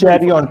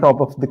 Cherry on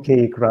top of the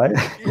cake, right?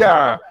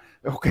 Yeah.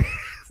 Okay.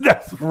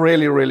 That's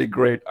really, really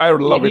great. I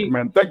love it,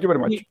 man. Thank you very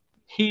much.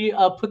 He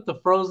put the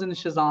frozen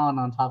Shazan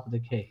on top of the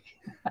cake.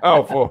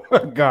 Oh, for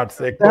God's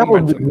sake. That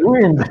would be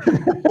ruined.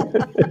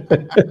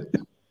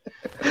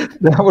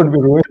 That would be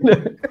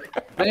ruined.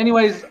 But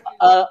anyways,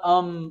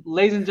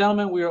 ladies and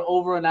gentlemen, we are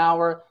over an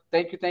hour.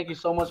 Thank you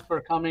so much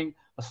for coming.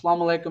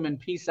 Assalamu alaikum and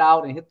peace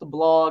out. And hit the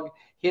blog,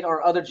 hit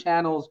our other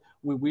channels.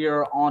 We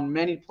are on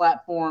many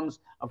platforms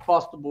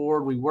across the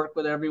board. We work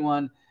with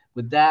everyone.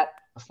 With that,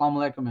 assalamu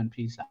alaikum and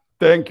peace out.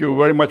 Thank you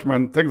very much,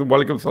 man. Thanks.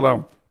 Walaikum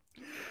salam.